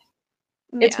wing.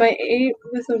 Yeah. It's my 8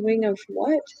 with a wing of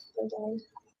what? Hold on.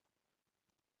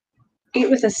 8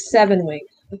 with a 7 wing,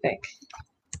 I think.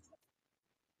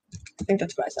 I think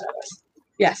that's what I said it was.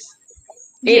 Yes.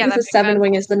 8 with a 7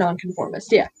 wing is the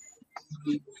nonconformist, yeah.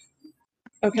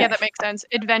 Okay. Yeah, that makes sense.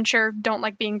 Adventure, don't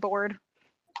like being bored.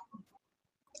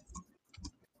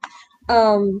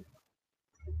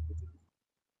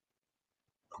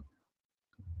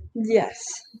 Yes.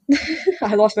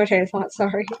 I lost my train of thought,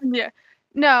 sorry. Yeah.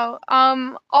 No,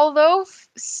 although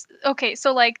okay,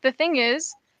 so like the thing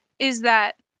is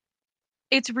that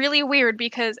it's really weird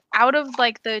because out of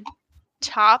like the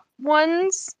top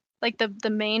ones, like the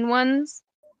main ones,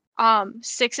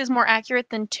 6 is more accurate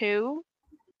than 2,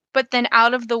 but then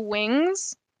out of the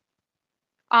wings,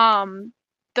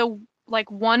 the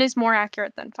like 1 is more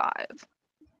accurate than 5.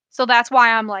 So that's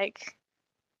why I'm like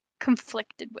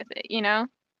conflicted with it, you know?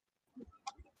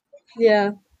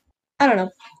 Yeah. I don't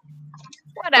know.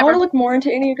 I Whatever. want to look more into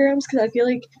Enneagrams because I feel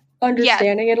like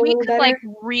understanding it a We little could better. like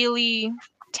really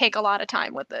take a lot of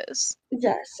time with this.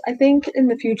 Yes, I think in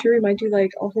the future we might do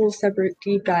like a whole separate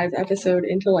deep dive episode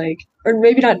into like, or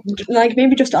maybe not, like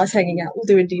maybe just us hanging out. We'll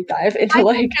do a deep dive into I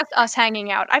like, think just us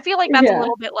hanging out. I feel like that's a Yeah.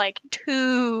 little bit like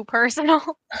too personal.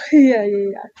 yeah.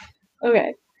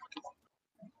 Okay.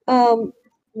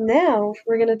 Now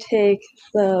we're gonna take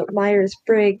the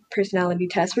Myers-Briggs personality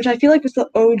test, which I feel like was the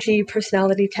OG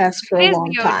personality test for It a is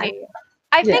long the OG. time.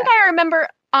 I think I remember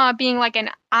being like an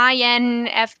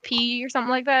INFP or something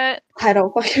like that. I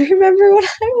don't fucking remember what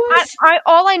I was.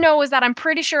 All I know is that I'm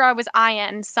pretty sure I was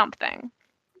IN something.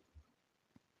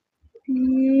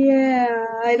 Yeah,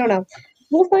 I don't know.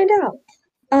 We'll find out.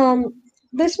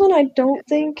 This one I don't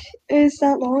think is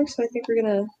that long, so I think we're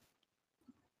gonna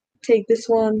take this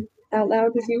one out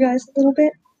loud with you guys a little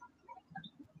bit.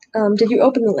 Did you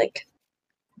open the link?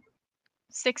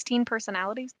 16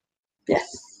 personalities? Yes.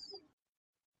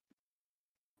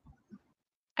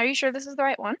 Are you sure this is the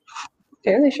right one?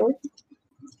 Fairly short.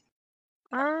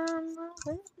 Um,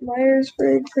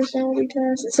 Myers-Briggs personality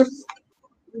test. It's the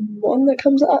one that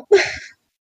comes up.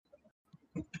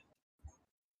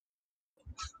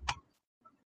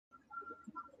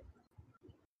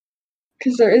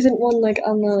 Because there isn't one like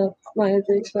on the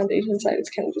Myers-Briggs Foundation site.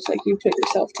 It's kind of just like you put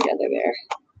yourself together there.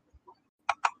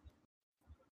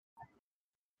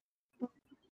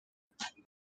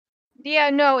 yeah,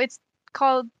 no, it's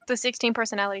called the 16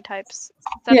 personality types.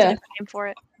 That's a Yeah. different name for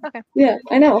it. Okay. Yeah,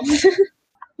 I know.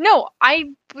 No, I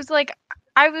was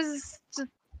just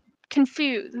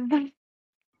confused.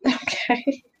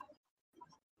 Okay.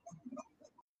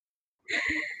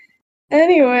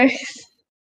 Anyways.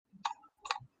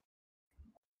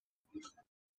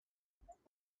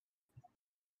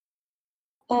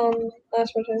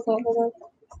 That's what I thought. Hold on.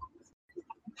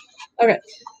 Okay.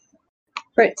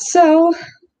 Right. So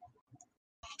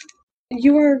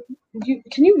can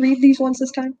you read these ones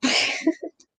this time?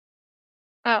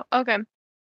 Oh, okay.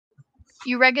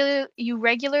 You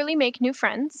regularly make new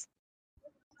friends.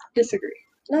 Disagree.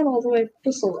 Not all the way,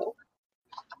 just a little.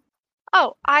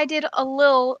 Oh, I did a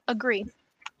little agree.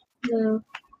 No.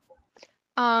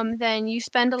 Then you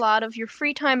spend a lot of your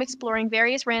free time exploring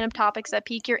various random topics that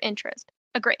pique your interest.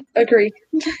 Agree. Agree.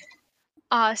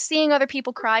 Seeing other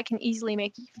people cry can easily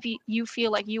make you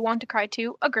feel like you want to cry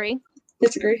too. Agree.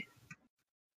 Disagree.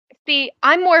 See,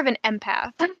 I'm more of an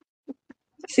empath.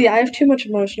 See, I have too much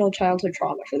emotional childhood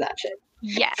trauma for that shit.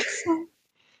 Yes.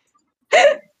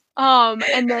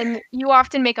 And then you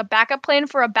often make a backup plan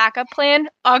for a backup plan.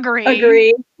 Agree.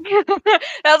 Agree.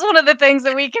 That's one of the things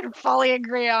that we can fully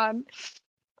agree on.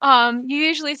 You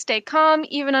usually stay calm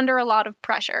even under a lot of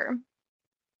pressure.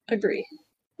 Agree.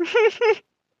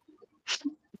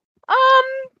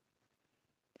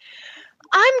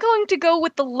 I'm going to go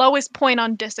with the lowest point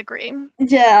on disagree.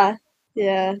 Yeah.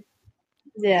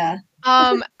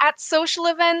 At social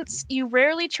events, you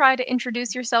rarely try to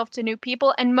introduce yourself to new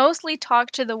people and mostly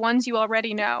talk to the ones you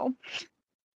already know.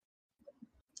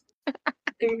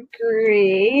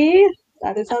 Agree.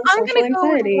 That is on I'm social gonna go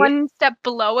with anxiety. one step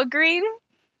below agree.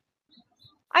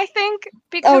 I think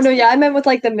because Oh no, yeah, I meant with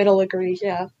like the middle agree,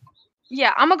 yeah.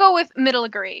 Yeah, I'm gonna go with middle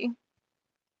agree.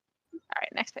 Alright,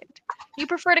 next page. You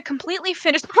prefer to completely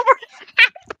finish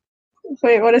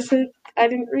Wait, what is it? I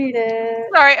didn't read it.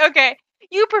 Sorry, okay.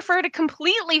 You prefer to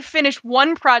completely finish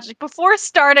one project before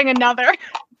starting another.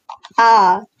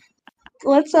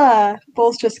 Let's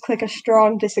both just click a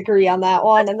strong disagree on that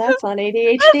one, and that's on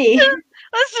ADHD.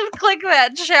 Let's just click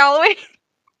that, shall we?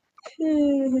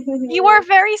 You are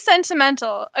very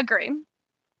sentimental. Agree.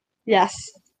 Yes.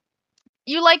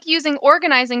 You like using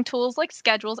organizing tools like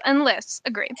schedules and lists.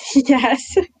 Agree.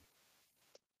 Yes.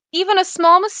 Even a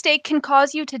small mistake can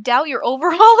cause you to doubt your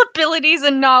overall abilities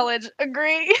and knowledge.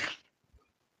 Agree.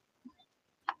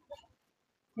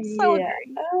 So yeah.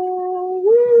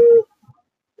 agree.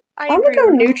 I'm gonna go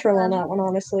neutral on that one,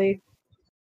 honestly.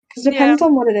 Because it depends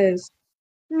on what it is.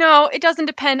 No, it doesn't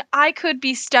depend. I could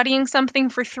be studying something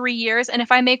for 3 years, and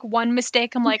if I make one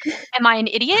mistake, I'm like, am I an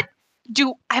idiot?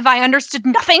 Have I understood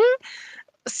nothing?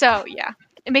 So yeah,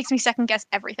 it makes me second guess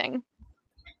everything.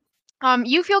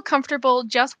 You feel comfortable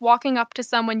just walking up to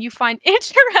someone you find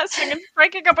interesting and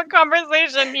striking up a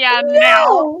conversation. Yeah,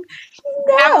 no.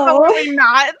 Absolutely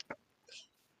not.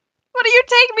 What do you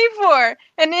take me for?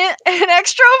 An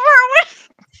extrovert?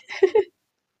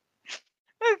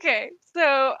 Okay,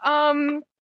 so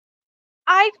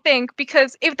I think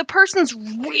because if the person's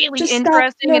really Just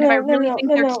interesting stop. and if I really think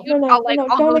they're cute, I'll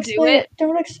go do it.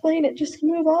 Don't explain it. Just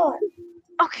move on.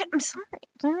 Okay, I'm sorry.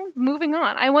 Moving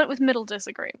on. I went with middle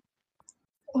disagree.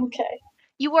 Okay.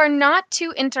 You are not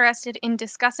too interested in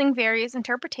discussing various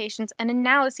interpretations and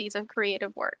analyses of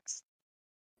creative works.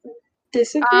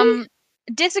 Disagree?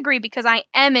 Disagree because I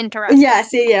am interested. Yeah,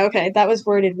 see, yeah, okay. That was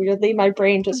worded weirdly. My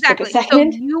brain just took a Exactly. So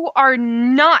second. you are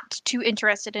not too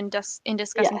interested in discussing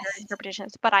Yes. various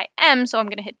interpretations, but I am, so I'm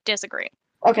going to hit disagree.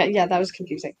 Okay, yeah, that was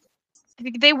confusing.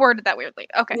 They worded that weirdly.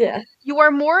 Okay. Yeah. You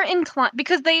are more inclined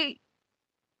because they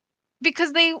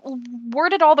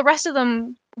worded all the rest of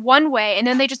them one way and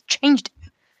then they just changed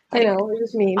it. I know, it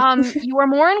was mean. You are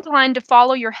more inclined to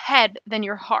follow your head than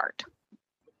your heart.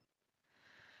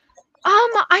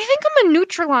 I think I'm a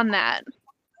neutral on that.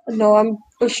 No, I'm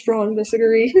a strong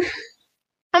disagree.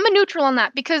 I'm a neutral on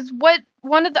that because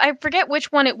I forget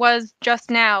which one it was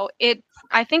just now.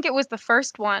 I think it was the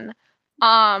first one.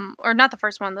 Or not the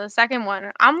first one, the second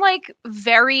one. I'm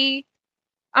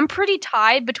pretty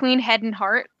tied between head and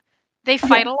heart. They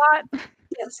fight a lot.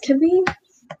 Yes, can we? You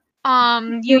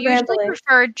You're usually rambling.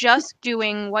 prefer just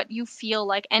doing what you feel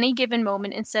like any given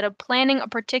moment instead of planning a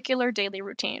particular daily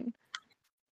routine.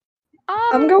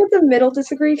 I'm going with the middle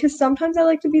disagree because sometimes I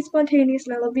like to be spontaneous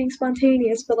and I love being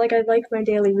spontaneous, but like I like my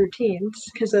daily routines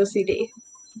because OCD.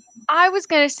 I was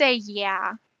gonna say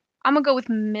yeah. I'm gonna go with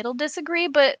middle disagree,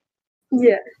 but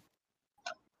Yeah.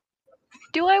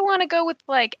 do I want to go with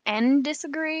like end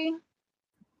disagree?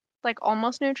 Like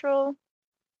almost neutral?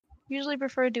 Usually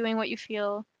prefer doing what you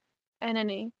feel and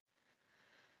any.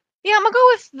 Yeah, I'm gonna go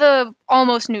with the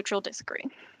almost neutral disagree.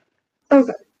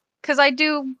 Okay. Because I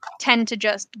do tend to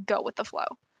just go with the flow.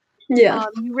 Yeah.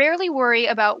 You rarely worry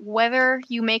about whether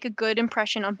you make a good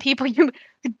impression on people you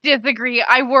disagree.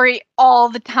 I worry all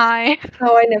the time.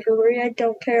 Oh, I never worry. I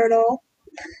don't care at all.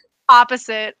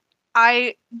 Opposite.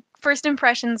 I first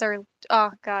impressions are oh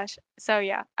gosh. So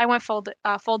yeah, I went full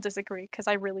disagree because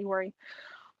I really worry.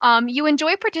 You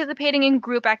enjoy participating in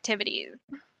group activities.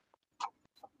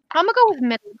 I'm gonna go with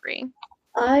middle agree.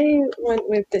 I went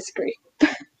with disagree.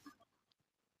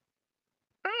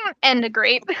 End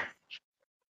agree.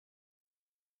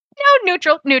 No,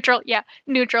 neutral, yeah,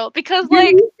 neutral. Because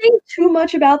like, You think too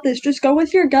much about this. Just go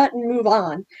with your gut and move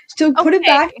on. So put it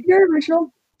back okay, to your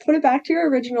original. Put it back to your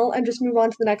original and just move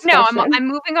on to the next no, question. I'm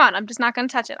moving on. I'm just not gonna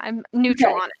touch it. I'm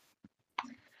neutral Okay. on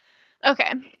it.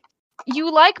 Okay.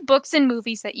 You like books and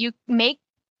movies that you make.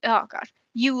 Oh gosh.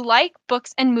 You like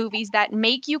books and movies that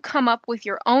make you come up with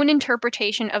your own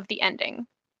interpretation of the ending.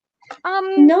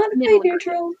 Not Middle quite agree.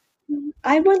 neutral.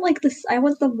 I want like this. I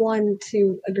want the one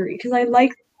to agree because I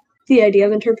like the idea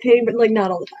of interpreting, but like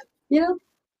not all the time. You know?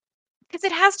 Because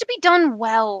it has to be done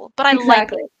well, but I like it.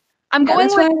 Exactly. I'm Yeah, going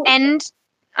that's with why. end.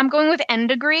 I'm going with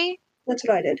end agree. That's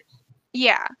what I did.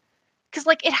 Yeah. Because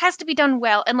like it has to be done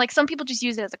well, and like some people just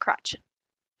use it as a crutch.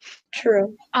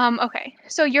 True. Okay.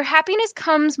 So your happiness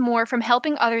comes more from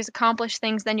helping others accomplish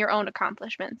things than your own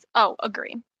accomplishments. Oh,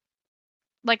 agree.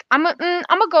 Like I'm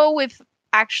gonna go with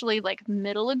actually like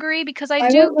middle agree because I I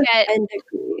do went with get end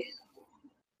agree.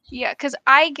 yeah, because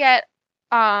I get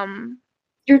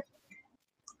You're.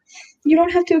 You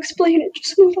don't have to explain it.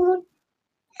 Just move on.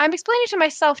 I'm explaining to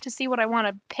myself to see what I want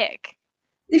to pick.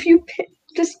 If you pick,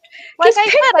 just Like just I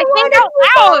pick said, I the think one and out move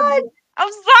loud. on.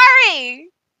 I'm sorry.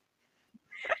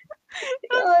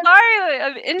 I'm God. sorry.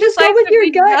 I'm Just go with indecisive. your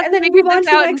We gut just and then figured move on this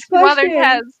to the out in next two other question.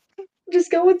 tests.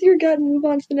 Just go with your gut and move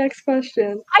on to the next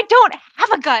question. I don't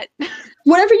have a gut.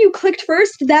 Whatever you clicked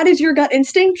first, that is your gut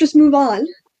instinct. Just move on.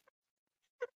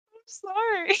 I'm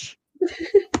sorry.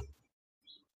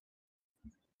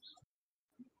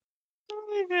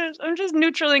 Oh my gosh. I'm just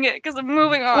neutraling it because I'm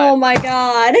moving on. Oh my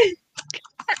god.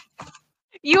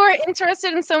 You are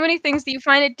interested in so many things that you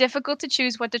find it difficult to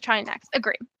choose what to try next.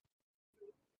 Agree.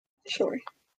 Sure.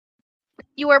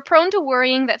 You are prone to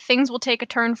worrying that things will take a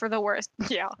turn for the worse.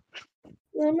 Yeah,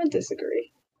 I'm gonna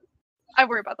disagree. I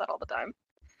worry about that all the time.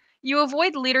 You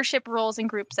avoid leadership roles in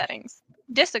group settings.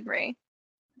 Disagree.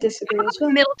 Disagree as well.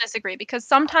 Middle disagree because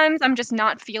sometimes I'm just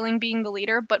not feeling being the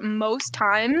leader, but most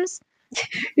times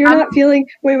You're I'm not feeling.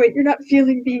 Wait. You're not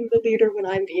feeling being the leader when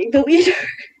I'm being the leader.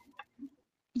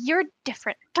 you're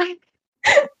different.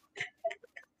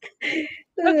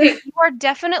 Okay, you are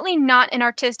definitely not an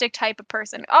artistic type of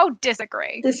person. Oh,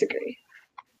 disagree. Disagree.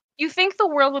 You think the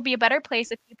world would be a better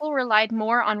place if people relied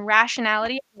more on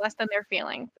rationality and less than their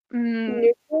feelings.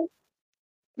 Neutral.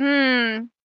 Hmm.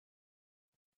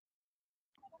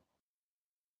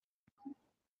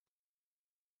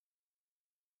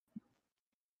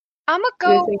 I'm gonna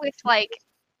You go think? with like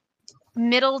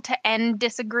middle to end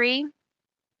disagree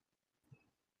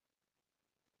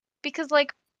because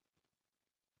like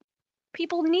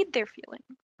people need their feelings.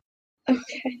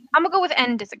 Okay. I'm gonna go with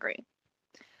end disagree.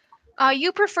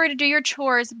 You prefer to do your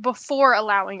chores before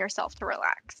allowing yourself to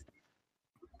relax.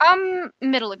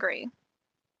 Middle agree.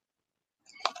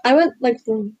 I went like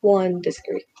for one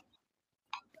disagree.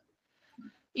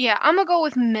 Yeah, I'm gonna go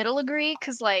with middle agree,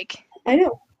 cause like, I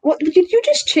know. What did you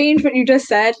just change what you just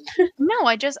said? no,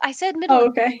 I said middle Oh,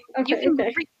 agree. okay. You Okay, can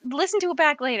okay. listen to it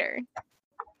back later.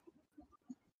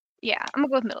 Yeah, I'm gonna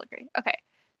go with middle agree. Okay.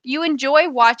 You enjoy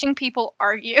watching people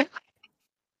argue.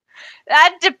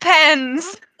 That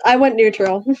depends. I went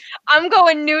neutral. I'm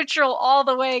going neutral all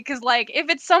the way because, like, if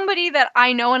it's somebody that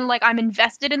I know and, like, I'm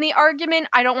invested in the argument,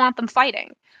 I don't want them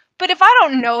fighting. But if I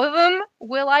don't know them,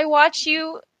 will I watch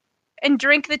you and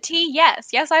drink the tea? Yes.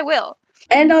 Yes, I will.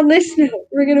 And on this note,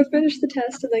 we're gonna finish the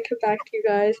test and then come back to you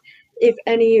guys if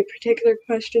any particular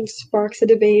question sparks a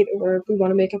debate or if we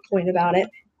want to make a point about it.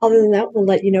 Other than that, we'll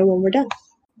let you know when we're done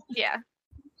Yeah.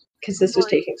 because this was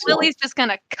taking so long. Lily's just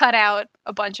gonna cut out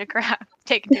a bunch of crap.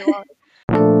 Taking too long.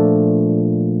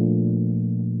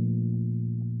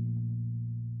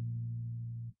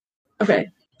 Okay,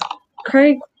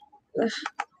 Craig,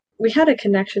 we had a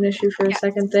connection issue for a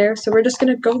second there, so we're just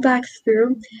gonna go back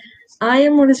through. I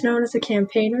am what is known as a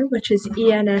campaigner, which is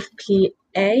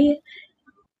ENFPA,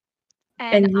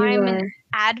 And and you I'm an are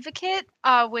advocate,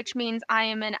 which means I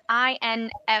am an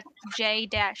INFJ-T,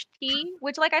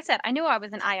 which, like I said, I knew I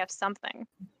was an IF something.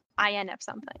 INF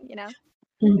something, you know?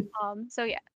 So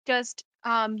yeah, just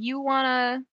you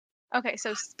wanna okay,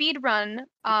 so speed run,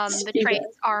 the Speed traits run.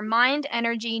 are mind,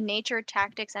 energy, nature,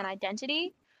 tactics, and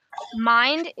identity.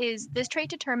 Mind is this trait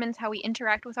determines how we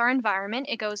interact with our environment.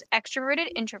 It goes extroverted,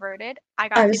 introverted. I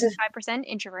got I was 55%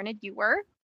 introverted, you were.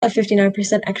 a 59%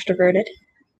 extroverted.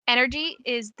 Energy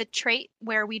is the trait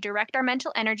where we direct our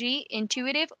mental energy,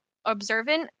 intuitive,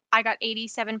 observant. I got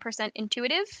 87%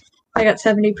 intuitive. I got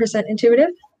 70% intuitive.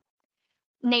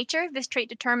 Nature, this trait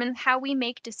determines how we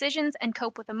make decisions and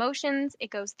cope with emotions. It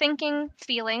goes thinking,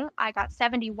 feeling. I got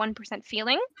 71%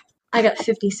 feeling. I got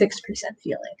 56%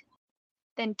 feeling.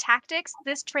 Then tactics,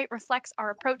 this trait reflects our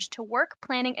approach to work,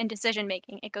 planning, and decision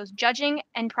making. It goes judging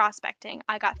and prospecting.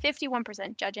 I got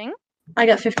 51% judging. I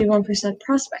got 51%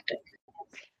 prospecting.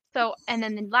 So, and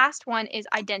then the last one is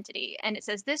identity. And it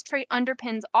says this trait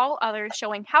underpins all others,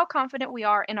 showing how confident we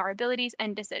are in our abilities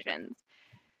and decisions.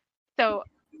 So,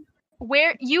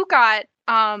 where you got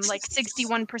like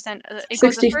 61%, it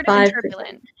goes assertive and 65%.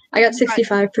 turbulent. I got You got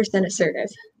 65% assertive.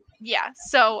 Yeah,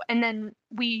 so and then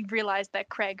we realized that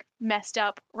Craig messed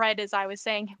up right as I was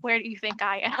saying, "Where do you think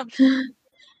I am?"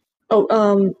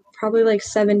 Oh, probably like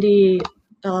 70,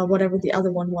 whatever the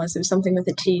other one was. It was something with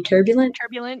a T. Turbulent?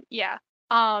 Turbulent? Yeah.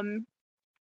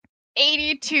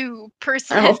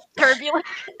 82% turbulent.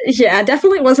 Yeah,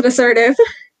 definitely wasn't assertive.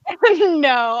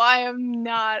 No, I am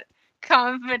not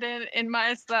confident in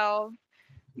myself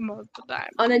most of the time.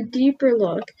 On a deeper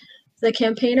look, the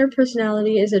campaigner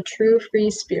personality is a true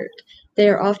free spirit. They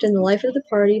are often the life of the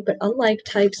party, but unlike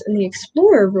types in the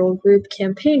explorer role group,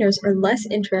 campaigners are less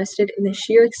interested in the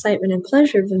sheer excitement and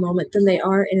pleasure of the moment than they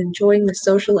are in enjoying the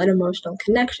social and emotional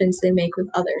connections they make with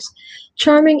others.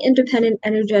 Charming, independent,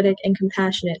 energetic, and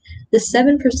compassionate, the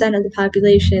 7% of the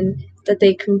population that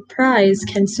they comprise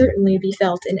can certainly be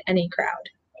felt in any crowd.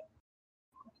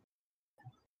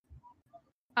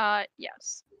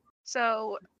 Yes.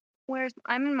 So,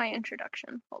 I'm in my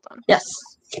introduction. Hold on. Yes.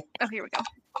 Oh, here we go.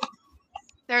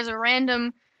 There's a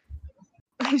random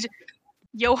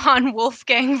Johann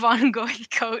Wolfgang von Goethe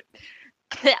quote.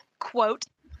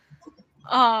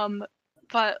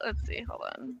 But let's see. Hold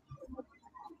on.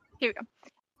 Here we go.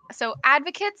 So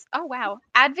advocates, oh wow.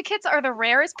 Advocates are the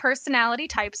rarest personality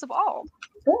types of all.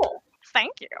 Cool.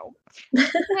 Thank you.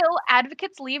 Still,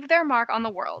 advocates leave their mark on the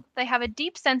world. They have a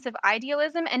deep sense of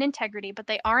idealism and integrity, but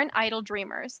they aren't idle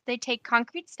dreamers. They take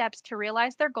concrete steps to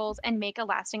realize their goals and make a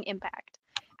lasting impact.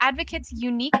 Advocates'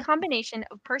 unique combination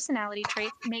of personality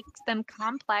traits makes them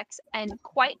complex and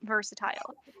quite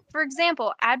versatile. For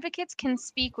example, advocates can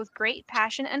speak with great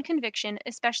passion and conviction,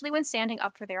 especially when standing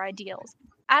up for their ideals.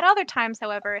 At other times,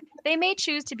 however, they may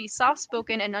choose to be soft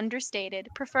spoken and understated,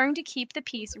 preferring to keep the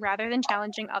peace rather than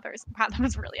challenging others. Wow, that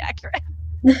was really accurate.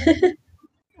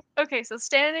 Okay, so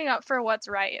standing up for what's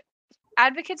right.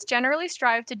 Advocates generally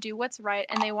strive to do what's right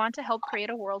and they want to help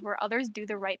create a world where others do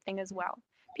the right thing as well.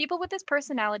 People with this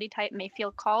personality type may feel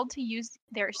called to use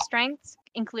their strengths,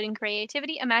 including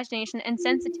creativity, imagination, and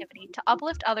sensitivity, to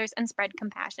uplift others and spread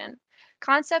compassion.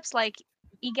 Concepts like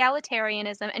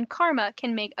egalitarianism and karma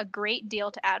can make a great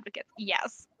deal to advocates.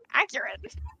 Yes, accurate.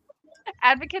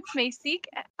 Advocates may see,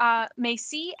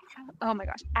 oh my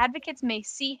gosh, advocates may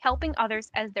see helping others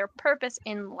as their purpose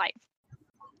in life.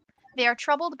 They are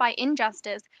troubled by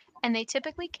injustice and they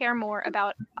typically care more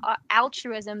about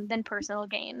altruism than personal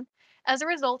gain. As a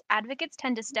result, advocates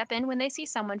tend to step in when they see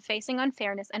someone facing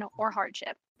unfairness or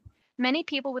hardship. Many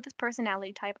people with this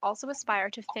personality type also aspire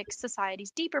to fix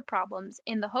society's deeper problems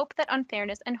in the hope that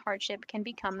unfairness and hardship can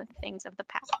become things of the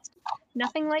past.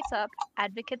 Nothing lights up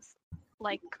advocates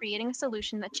like creating a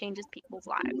solution that changes people's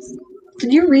lives.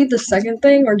 Did you read the second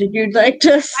thing, or did you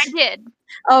just? I did.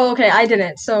 Oh, okay, I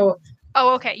didn't. So.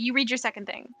 Oh, okay. You read your second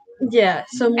thing. Yeah.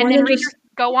 So more and then than just.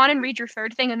 Go on and read your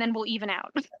third thing, and then we'll even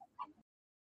out.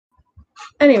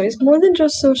 Anyways, more than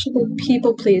just sociable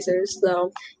people pleasers,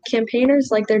 though, campaigners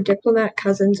like their diplomat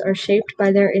cousins are shaped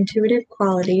by their intuitive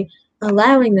quality,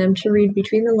 allowing them to read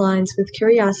between the lines with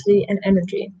curiosity and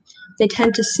energy. They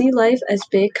tend to see life as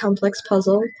big, complex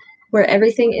puzzle where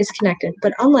everything is connected,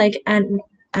 but unlike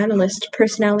analyst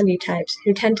personality types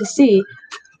who tend to see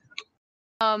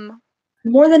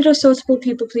more than just sociable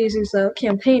people pleasers, though,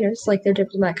 campaigners, like their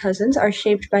diplomat cousins, are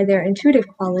shaped by their intuitive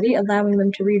quality, allowing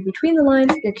them to read between the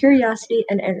lines with their curiosity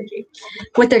and energy.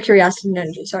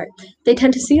 They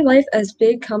tend to see life as a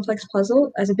big complex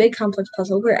puzzle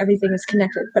where everything is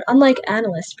connected. But unlike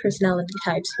analyst personality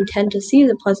types, who tend to see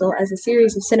the puzzle as a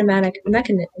series of cinematic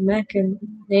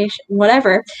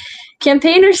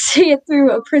campaigners see it through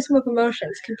a prism of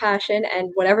emotions, compassion, and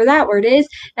whatever that word is,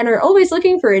 and are always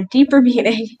looking for a deeper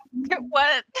meaning.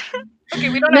 What? Okay,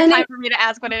 we don't have time for me to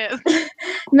ask what it is.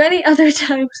 Many other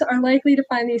types are likely to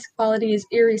find these qualities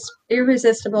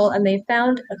irresistible, and they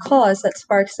found a cause that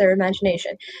sparks their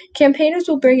imagination. Campaigners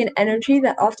will bring an energy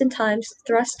that oftentimes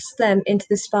thrusts them into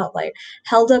the spotlight,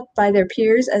 held up by their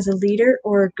peers as a leader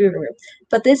or a guru.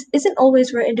 But this isn't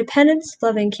always where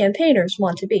independence-loving campaigners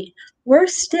want to be.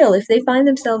 Worse still, if they find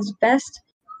themselves best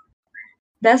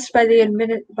by the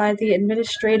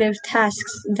administrative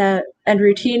tasks and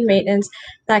routine maintenance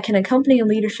that can accompany a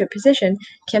leadership position,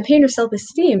 campaigner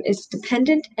self-esteem is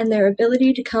dependent on their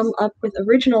ability to come up with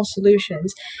original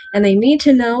solutions, and they need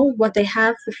to know what they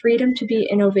have the freedom to be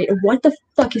innovative. What the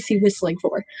fuck is he whistling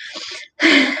for?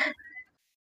 Can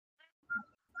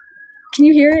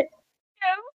you hear it?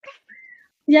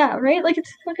 Yeah, right? Like,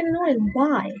 it's fucking annoying.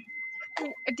 Why?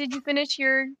 Did you finish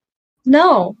your...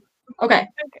 No. Okay.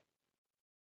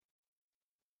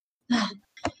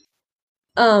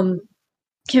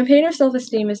 Campaigner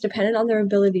self-esteem is dependent on their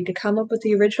ability to come up with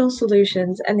the original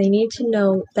solutions, and they need to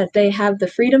know that they have the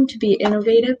freedom to be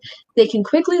innovative. They can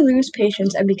quickly lose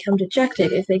patience and become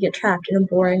dejected if they get trapped in a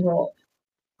boring role.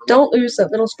 Don't lose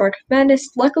that little spark of madness.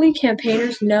 Luckily,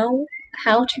 campaigners know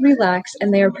how to relax,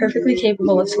 and they are perfectly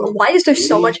capable of... Why is there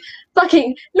so much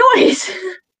fucking noise?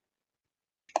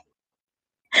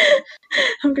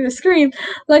 I'm gonna scream.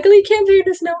 Luckily,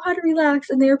 campaigners know how to relax,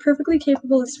 and they are perfectly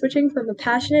capable of switching from a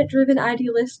passionate, driven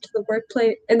idealist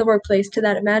in the workplace to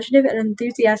that imaginative and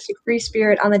enthusiastic free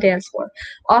spirit on the dance floor,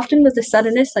 often with a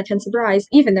suddenness that can surprise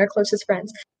even their closest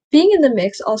friends. Being in the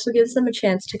mix also gives them a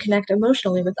chance to connect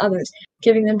emotionally with others,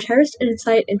 giving them cherished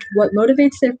insight into what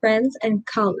motivates their friends and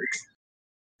colleagues.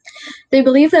 They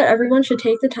believe that everyone should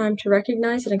take the time to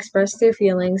recognize and express their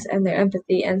feelings and their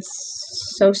empathy and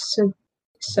sociability.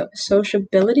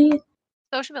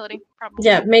 Sociability, probably.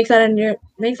 Yeah, make that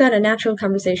a natural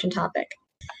conversation topic.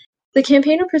 The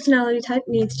campaigner personality type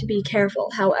needs to be careful,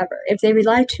 however. If they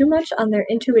rely too much on their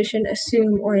intuition,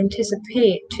 assume or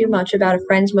anticipate too much about a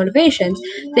friend's motivations,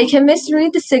 they can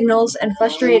misread the signals and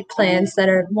frustrate plans that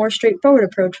a more straightforward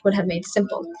approach would have made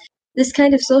simple. This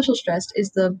kind of social stress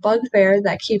is the bugbear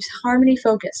that keeps harmony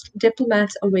focused,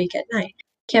 diplomats awake at night.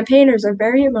 Campaigners are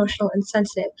very emotional and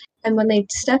sensitive, and when they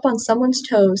step on someone's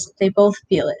toes, they both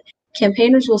feel it.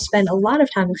 Campaigners will spend a lot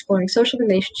of time exploring social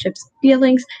relationships,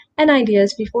 feelings, and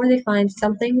ideas before they find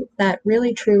something that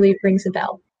really truly rings a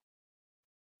bell.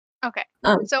 Okay.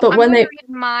 So but when they read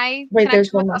my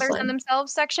there's one with last others line. And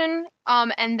themselves section,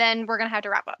 and then we're gonna have to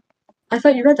wrap up. I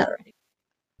thought you read that already.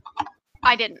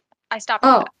 I didn't. I stopped.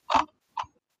 Oh,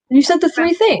 you said the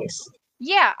three things.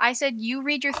 Yeah, I said you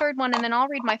read your third one, and then I'll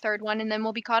read my third one, and then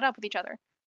we'll be caught up with each other.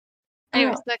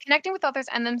 Anyways, the connecting with others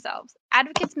and themselves.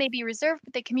 Advocates may be reserved,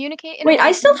 but they communicate in a way... Wait,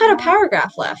 I still had a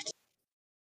paragraph left.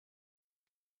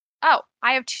 Oh,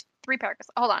 I have 3 paragraphs.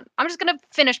 Hold on. I'm just gonna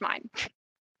finish mine.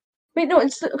 Wait, no,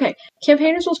 it's... Okay.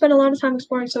 Campaigners will spend a lot of time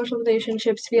exploring social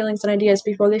relationships, feelings, and ideas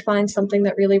before they find something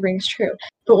that really rings true.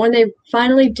 But when they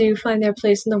finally do find their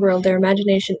place in the world, their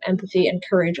imagination, empathy, and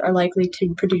courage are likely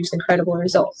to produce incredible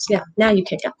results. Yeah, now you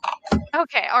can go.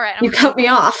 Okay, alright. You cut me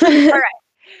off. Alright.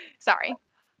 Sorry.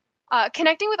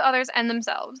 Connecting with others and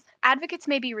themselves. Advocates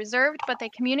may be reserved, but they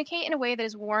communicate in a way that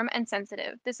is warm and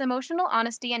sensitive. This emotional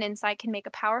honesty and insight can make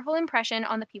a powerful impression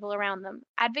on the people around them.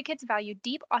 Advocates value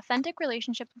deep, authentic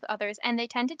relationships with others, and they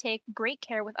tend to take great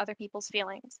care with other people's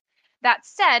feelings. That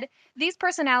said, these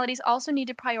personalities also need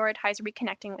to prioritize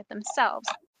reconnecting with themselves.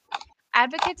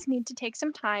 Advocates need to take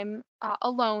some time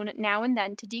alone now and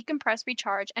then to decompress,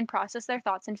 recharge, and process their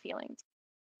thoughts and feelings.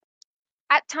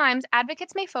 At times,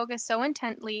 advocates may focus so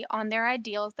intently on their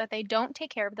ideals that they don't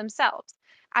take care of themselves.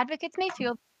 Advocates may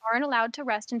feel they aren't allowed to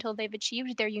rest until they've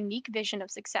achieved their unique vision of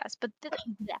success, but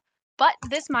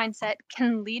this mindset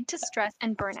can lead to stress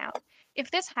and burnout.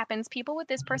 If this happens, people with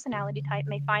this personality type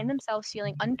may find themselves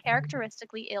feeling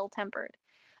uncharacteristically ill tempered.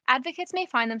 Advocates may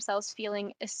find themselves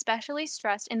feeling especially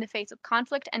stressed in the face of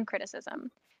conflict and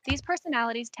criticism. These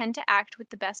personalities tend to act with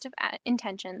the best of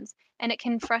intentions, and it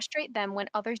can frustrate them when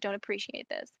others don't appreciate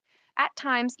this. At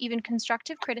times, even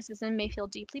constructive criticism may feel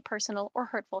deeply personal or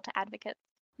hurtful to advocates.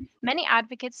 Many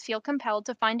advocates feel compelled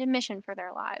to find a mission for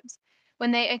their lives.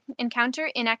 When they encounter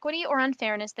inequity or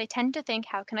unfairness, they tend to think,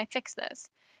 how can I fix this?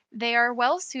 They are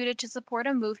well suited to support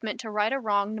a movement to right a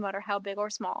wrong, no matter how big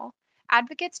or small.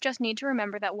 Advocates just need to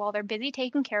remember that while they're busy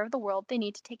taking care of the world, they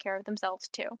need to take care of themselves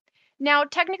too. Now,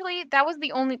 technically, that was the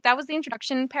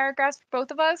introduction paragraphs for both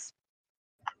of us.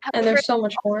 And However, there's so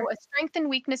much more. a strengths and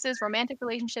weaknesses, romantic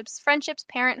relationships, friendships,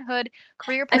 parenthood,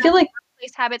 career I path, feel like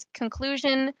workplace habits,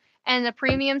 conclusion, and the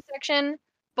premium section.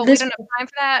 But we this, don't have time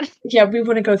for that. yeah, we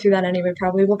wouldn't go through that anyway,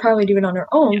 probably. We'll probably do it on our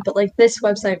own, Yeah. but like this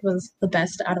website was the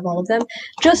best out of all of them.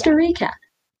 Just to recap,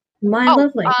 my Oh,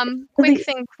 love language. quick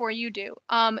thing before you do.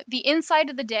 The inside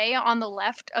of the day on the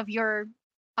left of your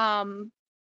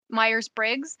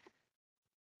Myers-Briggs,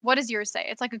 what does yours say?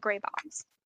 It's like a gray box.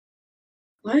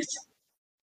 What?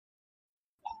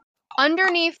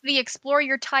 Underneath the explore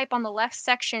your type on the left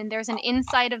section, there's an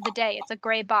inside of the day. It's a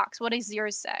gray box. What does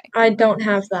yours say? I don't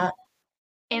have that.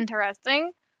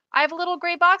 Interesting. I have a little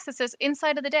gray box that says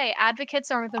inside of the day. Advocates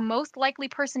are the most likely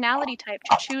personality type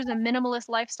to choose a minimalist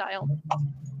lifestyle.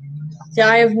 Yeah,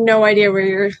 I have no idea where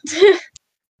you're.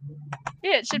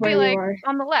 Yeah, it should Where be you like are.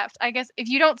 on the left. I guess if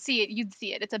you don't see it, you'd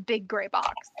see it. It's a big gray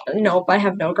box. Nope, I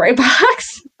have no gray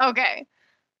box. Okay.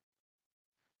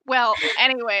 Well,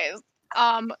 anyways,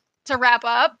 to wrap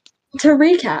up, To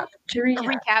recap,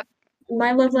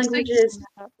 my love So language you is. can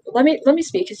wrap up. Let me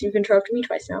speak, because you've interrupted me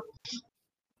twice now.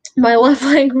 My love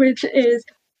language is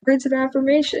words of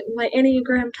affirmation. My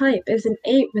Enneagram type is an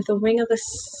 8 with a wing of a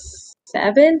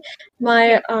 7.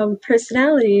 My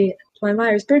personality, my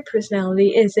Myers-Briggs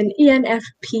personality, is an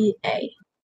ENFPA.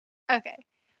 Okay.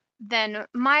 Then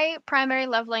my primary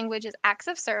love language is acts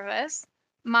of service.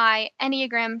 My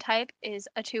Enneagram type is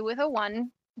a 2 with a 1,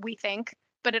 we think,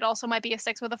 but it also might be a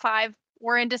 6 with a 5.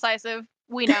 We're indecisive.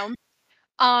 We know.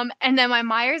 And then my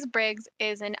Myers-Briggs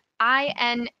is an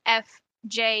INFJ-T.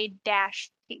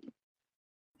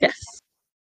 Yes.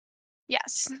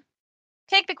 Yes.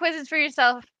 Take the quizzes for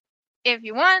yourself if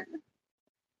you want.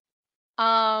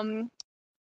 Or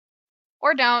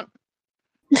don't.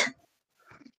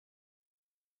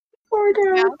 Or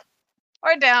down. Yeah.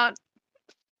 Or don't.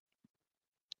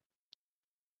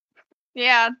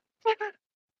 Yeah.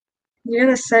 You're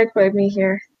gonna segue me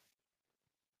here.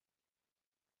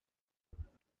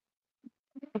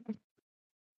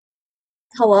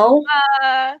 Hello?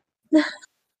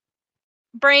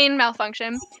 Brain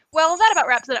malfunction. Well, that about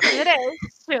wraps it up for today.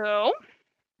 So,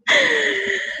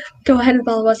 Go ahead and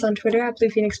follow us on Twitter at Blue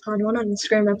Phoenix Pod 1, on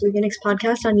Instagram at Blue Phoenix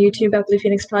Podcast, on YouTube at Blue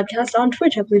Phoenix Podcast, on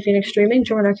Twitch at Blue Phoenix Streaming.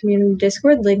 Join our community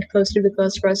Discord, link posted with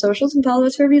most of our socials, and follow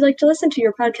us wherever you like to listen to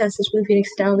your podcast. As Blue Phoenix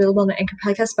is now available on the Anchor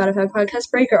Podcast, Spotify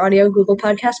Podcast, Breaker Audio, Google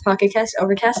Podcast, Pocket Cast,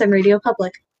 Overcast, and Radio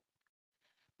Public.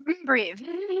 breathe.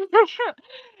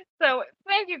 So,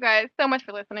 thank you guys so much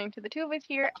for listening to the two of us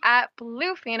here at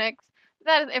Blue Phoenix.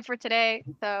 That is it for today.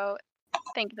 So,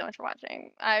 thank you so much for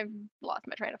watching. I've lost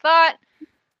my train of thought.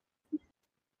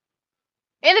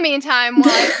 In the meantime, while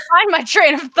I find my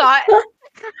train of thought,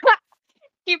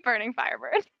 keep burning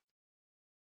Firebird.